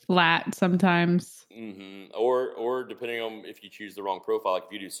 Very Right. flat sometimes. Or depending on if you choose the wrong profile, like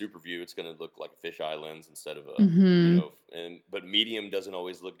if you do super view, it's going to look like a fisheye lens instead of a but medium doesn't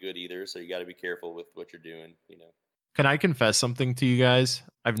always look good either. So you got to be careful with what you're doing. Can I confess something to you guys?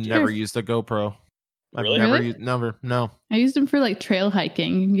 I've never used a GoPro. Really? No. I used them for like trail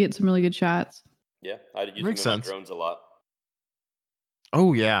hiking. You can get some really good shots. Yeah, I use Makes them in my sense. drones a lot.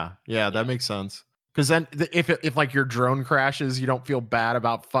 Oh yeah, that makes sense. Because then if like your drone crashes, you don't feel bad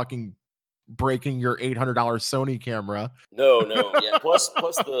about fucking breaking your $800 Sony camera. No, yeah. Plus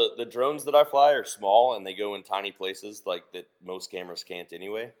the drones that I fly are small and they go in tiny places like that most cameras can't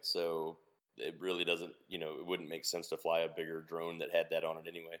anyway. So it really doesn't, it wouldn't make sense to fly a bigger drone that had that on it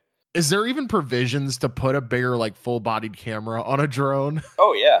anyway. Is there even provisions to put a bigger like full-bodied camera on a drone?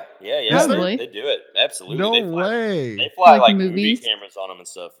 Oh yeah. Probably. They do it absolutely. No way. They fly Like like movie movies? cameras on them and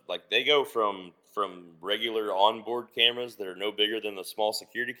stuff. Like they go from regular onboard cameras that are no bigger than the small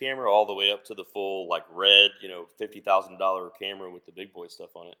security camera all the way up to the full like red, $50,000 camera with the big boy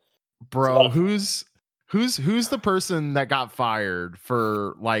stuff on it. Bro, who's the person that got fired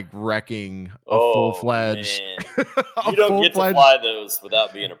for like wrecking a full-fledged Man. You don't get to fly those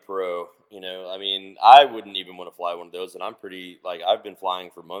without being a pro. I mean, I wouldn't even want to fly one of those, and I'm pretty I've been flying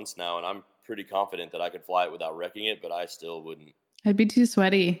for months now, and I'm pretty confident that I could fly it without wrecking it, but I still wouldn't. I'd be too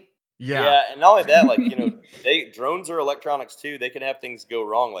sweaty. Yeah. And not only that, drones are electronics too. They can have things go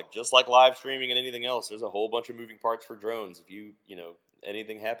wrong, just like live streaming and anything else. There's a whole bunch of moving parts for drones. If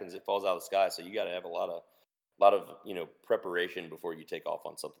anything happens, it falls out of the sky. So you got to have a lot preparation before you take off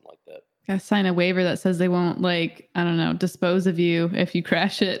on something like that. Gotta sign a waiver that says they won't, like, I don't know, dispose of you if you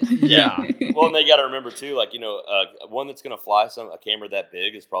crash it. Yeah. Well, and they got to remember too, like, one that's going to fly a camera that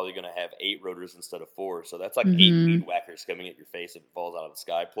big is probably going to have 8 rotors instead of 4. So that's like 8 weed whackers coming at your face if it falls out of the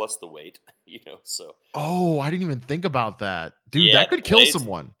sky, plus the weight, so. Oh, I didn't even think about that. Dude, that could kill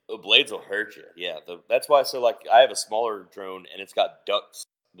someone. The blades will hurt you. Yeah. That's why, so like, I have a smaller drone and it's got ducts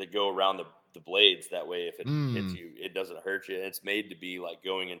that go around the blades. That way, if it hits you, it doesn't hurt you. And it's made to be like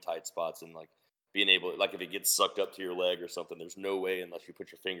going in tight spots and like being able, like if it gets sucked up to your leg or something, there's no way unless you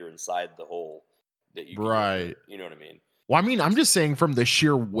put your finger inside the hole that you can right. You know what I mean? Well, I mean, I'm just saying from the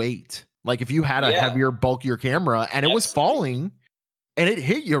sheer weight. Like if you had a heavier, bulkier camera and it was falling and it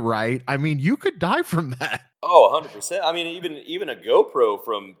hit you right, I mean, you could die from that. Oh, 100%. I mean, even a GoPro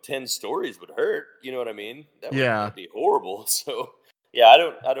from 10 stories would hurt. You know what I mean? That'd be horrible. So. Yeah,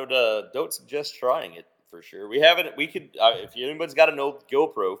 I don't suggest trying it for sure. We could, if anybody's got an old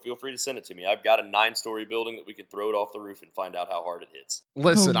GoPro, feel free to send it to me. I've got a 9-story building that we could throw it off the roof and find out how hard it hits.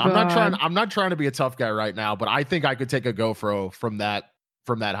 Listen, I'm not trying to be a tough guy right now, but I think I could take a GoPro from that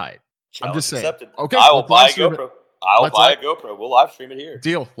height. I'm just saying. Accepted. Okay, I will buy a GoPro. I'll buy a GoPro. We'll live stream it here.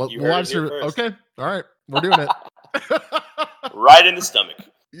 Deal. We'll live stream it. Okay. All right. We're doing it. Right in the stomach.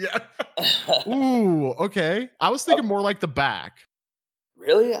 Yeah. Ooh, okay. I was thinking more like the back.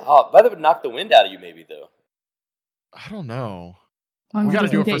 Really? Oh, that would knock the wind out of you, maybe, though. I don't know. We got to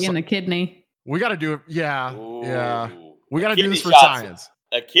do it for in the kidney. We got to do it. Yeah. Ooh. Yeah. We got to do this for science.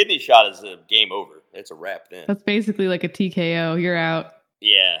 A kidney shot is a game over. It's a wrap then. That's basically like a TKO. You're out.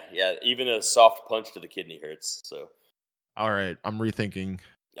 Yeah. Yeah. Even a soft punch to the kidney hurts. So. All right. I'm rethinking.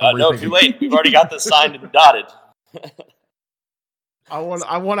 No, too late. We've already got this signed and dotted. I want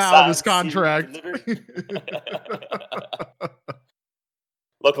out of this contract.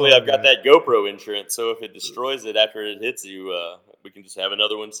 Luckily, I've got that GoPro insurance, so if it destroys it after it hits you, we can just have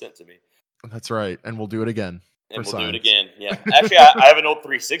another one sent to me. That's right, and we'll do it again. And we'll do it again. Yeah, actually, I have an old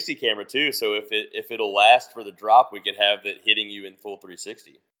 360 camera too, so if it'll last for the drop, we could have it hitting you in full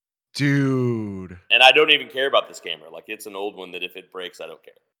 360. Dude. And I don't even care about this camera. Like, it's an old one that if it breaks, I don't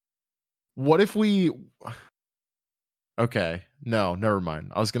care. What if we? Okay, no, never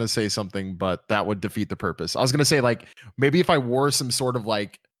mind. I was going to say something, but that would defeat the purpose. I was going to say, like, maybe if I wore some sort of,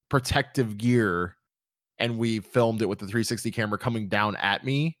 like, protective gear and we filmed it with the 360 camera coming down at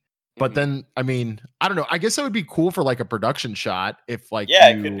me. But then, I mean, I don't know. I guess that would be cool for, like, a production shot if, like,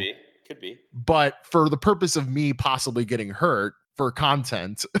 it could be. But for the purpose of me possibly getting hurt for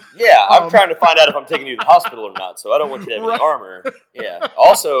content. Yeah, I'm trying to find out if I'm taking you to the hospital or not, so I don't want you to have any armor. Yeah,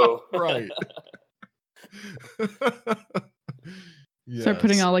 also. Right. Yes. Start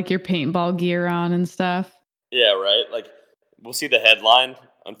putting all like your paintball gear on and stuff. Yeah, right. Like we'll see the headline.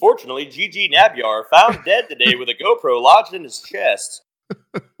 Unfortunately, GG Nabyar found dead today with a GoPro lodged in his chest.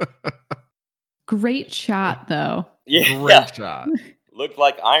 Great shot, though. Yeah, great shot. Looked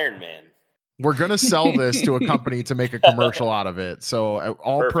like Iron Man. We're gonna sell this to a company to make a commercial out of it. So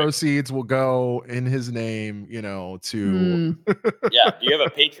all proceeds will go in his name. To. Yeah. Do you have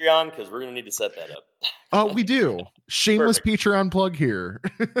a Patreon? Because we're gonna need to set that up. Oh, we do. Shameless Patreon plug here.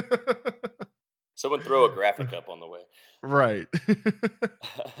 Someone throw a graphic up on the way. Right.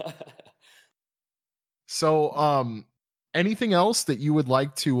 So, anything else that you would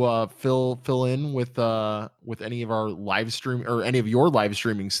like to fill in with any of our live stream or any of your live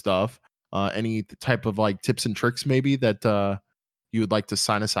streaming stuff? Any type of like tips and tricks maybe that you would like to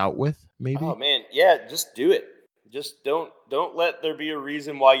sign us out with? Maybe. Oh man, yeah, just do it. Just don't let there be a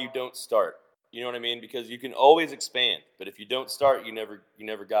reason why you don't start. You know what I mean? Because you can always expand, but if you don't start, you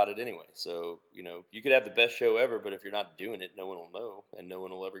never got it anyway. So, you could have the best show ever, but if you're not doing it, no one will know and no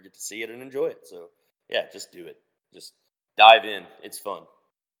one will ever get to see it and enjoy it. So, yeah, just do it. Just dive in. It's fun.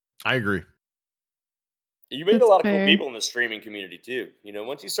 I agree. You meet a lot of cool people in the streaming community too.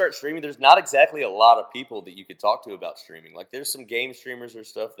 Once you start streaming, there's not exactly a lot of people that you could talk to about streaming. Like there's some game streamers or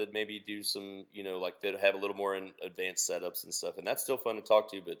stuff that maybe do some, like that have a little more advanced setups and stuff. And that's still fun to talk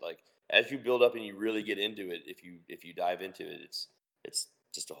to. But like, as you build up and you really get into it, if you dive into it, it's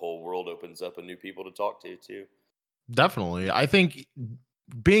just a whole world opens up and new people to talk to too. Definitely. I think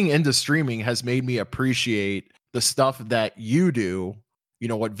being into streaming has made me appreciate the stuff that you do,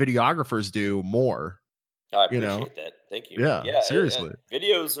 what videographers do more. I appreciate that. Thank you. Yeah, seriously.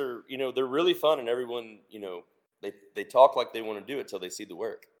 Videos are, they're really fun and everyone, they talk like they want to do it till they see the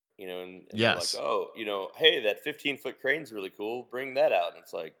work, and yes. They're like, oh, hey, that 15-foot crane's really cool. Bring that out. And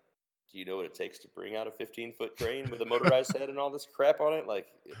it's like, do you know what it takes to bring out a 15-foot crane with a motorized head and all this crap on it? Like,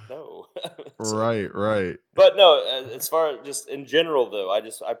 no. So, Right. but no, as far as just in general though, I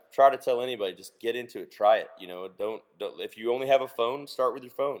try to tell anybody, just get into it, try it. Don't if you only have a phone, start with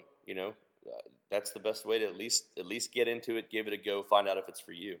your phone. That's the best way to at least get into it, give it a go, find out if it's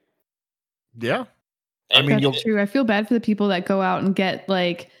for you. Yeah. That's true. I feel bad for the people that go out and get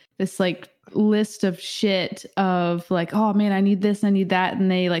like this like list of shit of like, oh man, I need this, I need that, and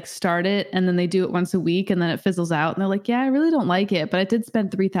they like start it and then they do it once a week and then it fizzles out and they're like, yeah, I really don't like it, but I did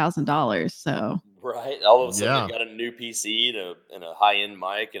spend $3,000, so right. All of a sudden they got a new PC and a high-end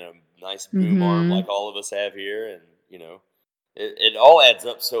mic and a nice boom arm like all of us have here, and it all adds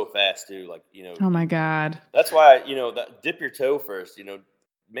up so fast too. Like oh my god, that's why that dip your toe first.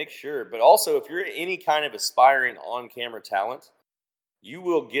 Make sure, but also if you're any kind of aspiring on-camera talent, you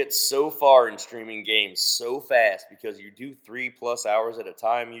will get so far in streaming games so fast because you do 3+ hours at a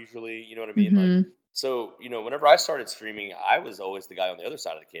time usually. You know what I mean? Like, so whenever I started streaming, I was always the guy on the other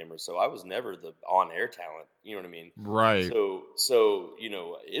side of the camera, so I was never the on-air talent. You know what I mean? Right. So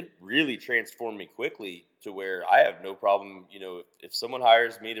it really transformed me quickly to where I have no problem. If someone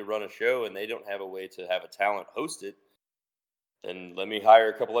hires me to run a show and they don't have a way to have a talent host it, then let me hire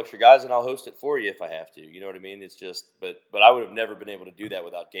a couple extra guys and I'll host it for you if I have to. You know what I mean? It's just, but I would have never been able to do that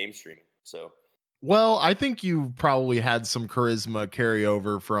without game streaming. So, well, I think you probably had some charisma carry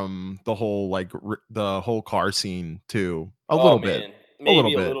over from the whole the whole car scene too. A little bit,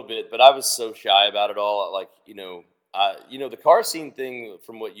 maybe a little bit, but I was so shy about it all. Like the car scene thing,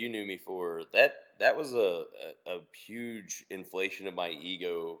 from what you knew me for, that was a huge inflation of my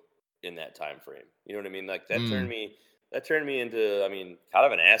ego in that time frame. You know what I mean? Like that turned me into, kind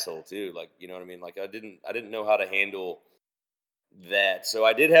of an asshole too. Like, you know what I mean? Like I didn't know how to handle that. So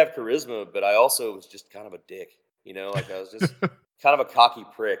I did have charisma, but I also was just kind of a dick, like I was just kind of a cocky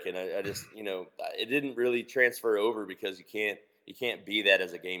prick. And I just, it didn't really transfer over because you can't be that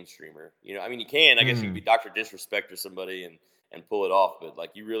as a game streamer. You can, I guess you could be Dr. Disrespect or somebody and pull it off, but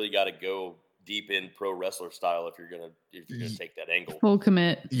like you really got to go deep in pro wrestler style if you're gonna take that angle. Full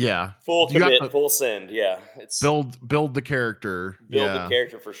commit. Yeah. Full commit, full send. Yeah. It's build the character. Build the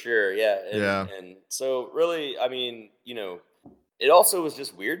character for sure. Yeah. And so really, it also was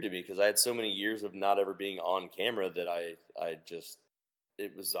just weird to me because I had so many years of not ever being on camera that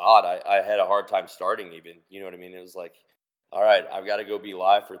it was odd. I had a hard time starting even, you know what I mean? It was like, all right, I've got to go be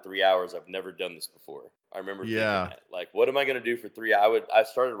live for 3 hours. I've never done this before. I remember thinking that. Like, what am I going to do for 3 hours? I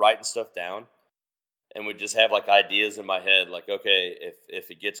started writing stuff down and would just have like ideas in my head. Like, okay,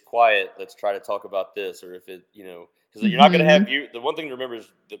 if it gets quiet, let's try to talk about this. Or if it, because you're not going to have the one thing to remember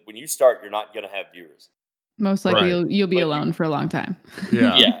is that when you start, you're not going to have viewers. Most likely you'll be alone for a long time.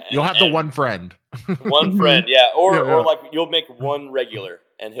 Yeah. You'll have the one friend. One friend. Yeah. Or like you'll make one regular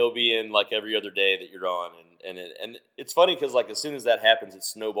and he'll be in like every other day that you're on. And it's funny because like as soon as that happens, it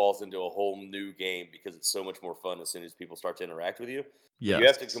snowballs into a whole new game because it's so much more fun as soon as people start to interact with you. Yes. You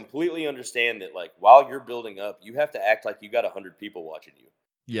have to completely understand that like while you're building up, you have to act like you got 100 people watching you.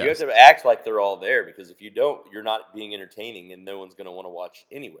 Yes. You have to act like they're all there because if you don't, you're not being entertaining and no one's going to want to watch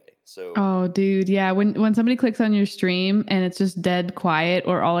anyway. So, oh, dude. Yeah. When somebody clicks on your stream and it's just dead quiet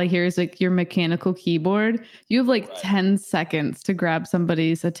or all I hear is like your mechanical keyboard, you have like 10 seconds to grab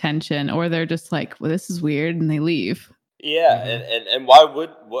somebody's attention or they're just like, well, this is weird. And they leave. Yeah. And why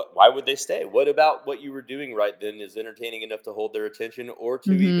would they stay? What about what you were doing right then is entertaining enough to hold their attention or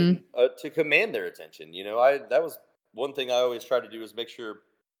to even to command their attention? That was one thing I always try to do is make sure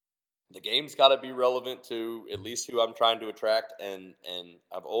the game's got to be relevant to at least who I'm trying to attract, and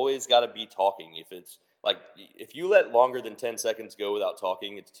I've always got to be talking. If it's like if you let longer than 10 seconds go without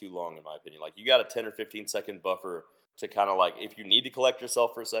talking, it's too long in my opinion. Like you got a 10 or 15 second buffer to kind of like if you need to collect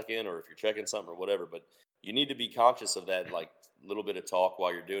yourself for a second or if you're checking something or whatever, but you need to be conscious of that like little bit of talk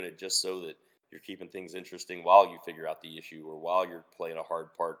while you're doing it just so that you're keeping things interesting while you figure out the issue or while you're playing a hard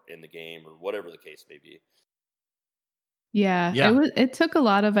part in the game or whatever the case may be. Yeah. It took a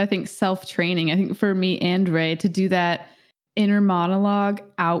lot of, I think, self-training. I think for me and Ray to do that inner monologue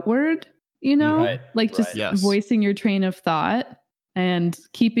outward, like just voicing your train of thought and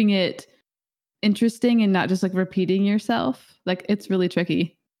keeping it interesting and not just like repeating yourself. Like it's really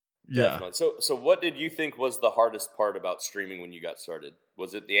tricky. Yeah. Definitely. So what did you think was the hardest part about streaming when you got started?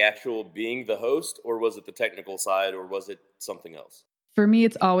 Was it the actual being the host or was it the technical side or was it something else? For me,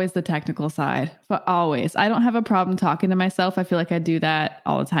 it's always the technical side, but always. I don't have a problem talking to myself. I feel like I do that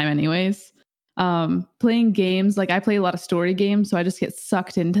all the time anyways. Playing games, like I play a lot of story games, so I just get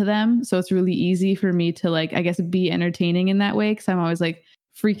sucked into them. So it's really easy for me to like, I guess, be entertaining in that way because I'm always like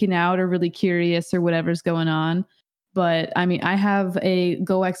freaking out or really curious or whatever's going on. But I mean, I have a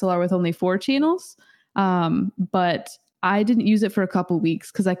Go XLR with only 4 channels, but I didn't use it for a couple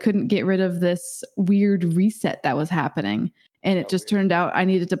weeks because I couldn't get rid of this weird reset that was happening. And it just turned out I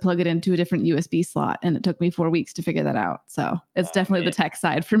needed to plug it into a different USB slot. And it took me 4 weeks to figure that out. So it's definitely the tech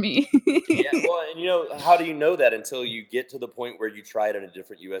side for me. Yeah, well, and how do you know that until you get to the point where you try it in a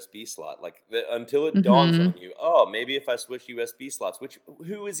different USB slot? Like until it dawns on you, oh, maybe if I switch USB slots,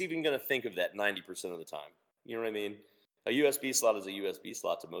 who is even going to think of that 90% of the time? You know what I mean? A USB slot is a USB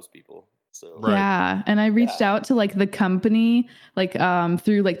slot to most people. So yeah, and I reached out to like the company, like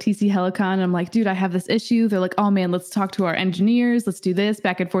through like TC Helicon. And I'm like, dude, I have this issue. They're like, oh man, let's talk to our engineers. Let's do this,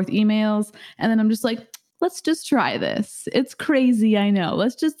 back and forth emails. And then I'm just like, let's just try this. It's crazy, I know.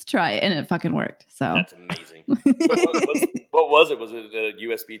 Let's just try it, and it fucking worked. So that's amazing. What was it? Was it a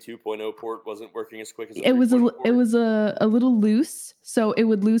USB 2.0 port wasn't working as quick as it was? It was a little loose, so it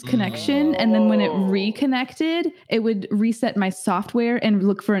would lose connection, and then when it reconnected, it would reset my software and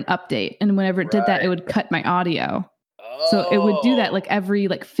look for an update. And whenever it did that, it would cut my audio. So it would do that like every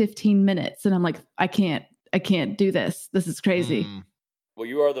 15 minutes, and I'm like, I can't do this. This is crazy. Well,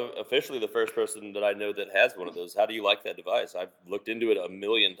 you are officially the first person that I know that has one of those. How do you like that device? I've looked into it a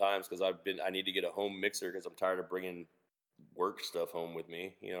million times because I need to get a home mixer because I'm tired of bringing work stuff home with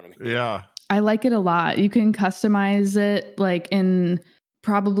me. You know what I mean? Yeah. I like it a lot. You can customize it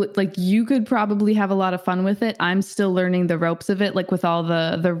you could probably have a lot of fun with it. I'm still learning the ropes of it, like with all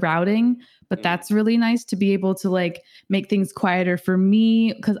the routing, but that's really nice to be able to like make things quieter for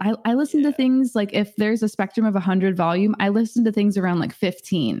me. Cause I listen to things like if there's a spectrum of 100 volume, I listen to things around like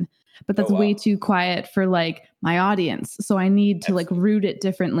 15, but that's way too quiet for like my audience. So I need to like route it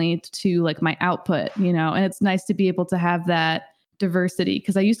differently to like my output, and it's nice to be able to have that diversity,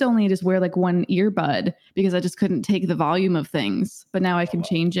 because I used to only just wear like one earbud because I just couldn't take the volume of things, but now I can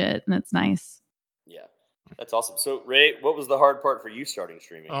change it, and it's nice. Yeah, that's awesome. So Ray, what was the hard part for you starting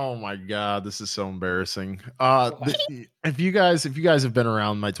streaming? Oh my god, this is so embarrassing. If you guys have been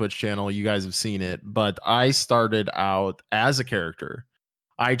around my Twitch channel, you guys have seen it, but I started out as a character.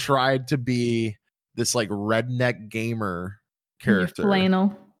 I tried to be this like redneck gamer character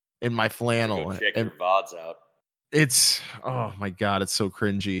in my flannel. Check your VODs out. It's, oh my god, it's so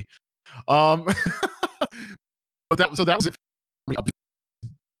cringy. But that was it.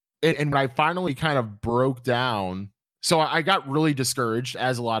 And when I finally kind of broke down, so I got really discouraged,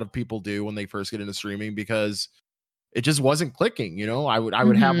 as a lot of people do when they first get into streaming, because it just wasn't clicking. I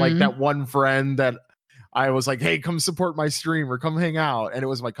would have like that one friend that I was like, hey, come support my stream or come hang out, and it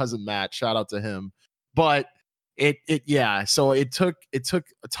was my cousin Matt. Shout out to him. But so it took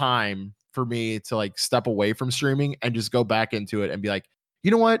time for me to like step away from streaming and just go back into it and be like,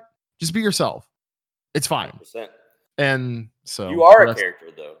 you know what? Just be yourself. It's fine. 100%. And so you are a character,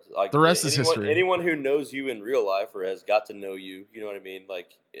 though. Like the rest is history. Anyone who knows you in real life or has got to know you, you know what I mean? Like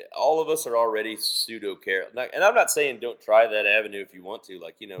all of us are already pseudo character. And I'm not saying don't try that avenue if you want to.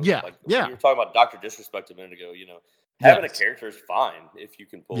 Like, you were talking about Dr. Disrespect a minute ago, having a character is fine if you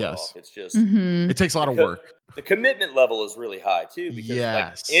can pull it off. It's just it takes a lot of work. The commitment level is really high too, because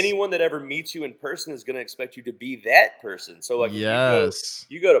like anyone that ever meets you in person is going to expect you to be that person. So like, if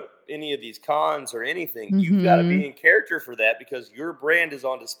you go to any of these cons or anything, you've got to be in character for that, because your brand is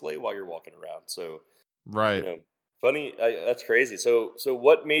on display while you're walking around. So funny, that's crazy. So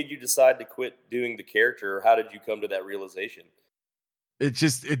what made you decide to quit doing the character, or how did you come to that realization? It's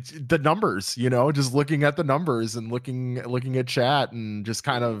the numbers, just looking at the numbers and looking at chat and just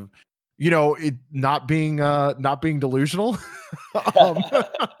kind of, it not being delusional. Just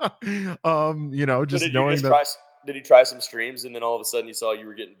knowing that. Did you try some streams and then all of a sudden you saw you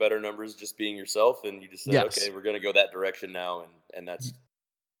were getting better numbers just being yourself, and you just said, okay, we're going to go that direction now. And that's.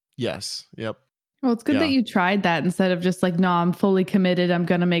 Yes. Yep. Well, it's good that you tried that instead of just like, no, I'm fully committed. I'm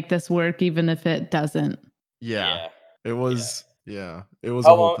going to make this work, even if it doesn't. Yeah. It was. Yeah, it was a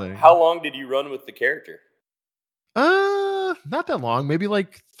whole thing. How long did you run with the character? Not that long. Maybe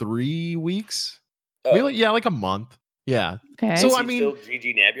like 3 weeks. Maybe like a month. Yeah. Okay. So I mean, still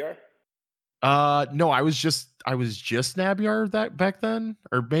GG Nabyar? No, I was just Nabyar that back then,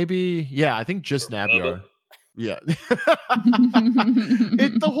 or maybe I think just Nabyar. Yeah. The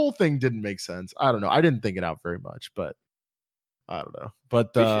whole thing didn't make sense. I don't know. I didn't think it out very much, but I don't know.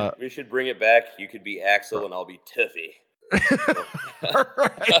 But we should bring it back. You could be Axel and I'll be Tuffy.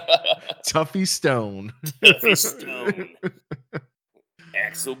 Tuffy Stone. Tuffy Stone.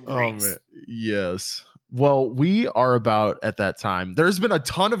 Axel Briggs. Oh, man. Yes. Well, we are about at that time. There's been a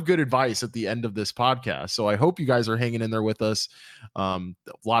ton of good advice at the end of this podcast, so I hope you guys are hanging in there with us. A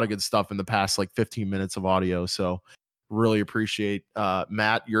lot of good stuff in the past, like 15 minutes of audio. So really appreciate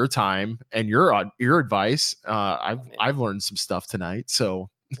Matt, your time and your advice. I've learned some stuff tonight. So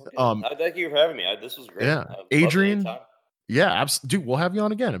thank you for having me. This was great. Yeah, Adrian. Yeah, dude, we'll have you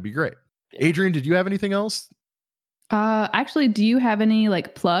on again. It'd be great. Yeah. Adrian, did you have anything else? Actually, do you have any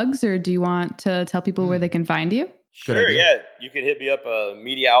like plugs, or do you want to tell people where they can find you? Sure, yeah. You can hit me up,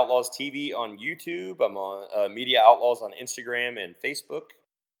 Media Outlaws TV on YouTube. I'm on Media Outlaws on Instagram and Facebook.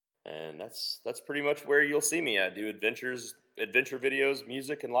 And that's pretty much where you'll see me. I do adventure videos,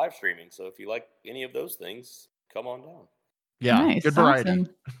 music, and live streaming. So if you like any of those things, come on down. Yeah, nice, good variety.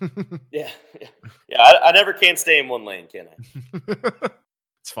 Awesome. yeah. I never can stay in one lane, can I?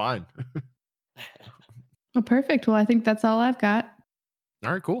 It's fine. Well, perfect. Well, I think that's all I've got.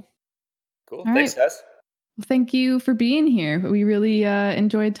 All right, cool. Cool. Thanks, guys. Well, thank you for being here. We really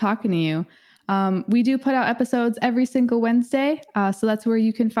enjoyed talking to you. We do put out episodes every single Wednesday. So that's where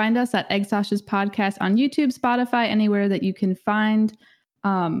you can find us at Egg Sasha's podcast on YouTube, Spotify, anywhere that you can find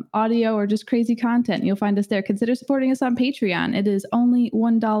audio or just crazy content. You'll find us there. Consider supporting us on Patreon. It is only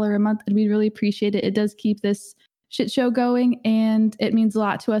 $1 a month, and we really appreciate it. It does keep this shit show going, and it means a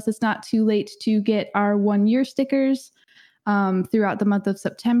lot to us. It's not too late to get our 1-year stickers throughout the month of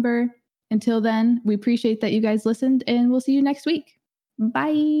September. Until then, we appreciate that you guys listened, and we'll see you next week.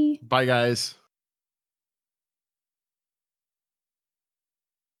 Bye. Bye, guys.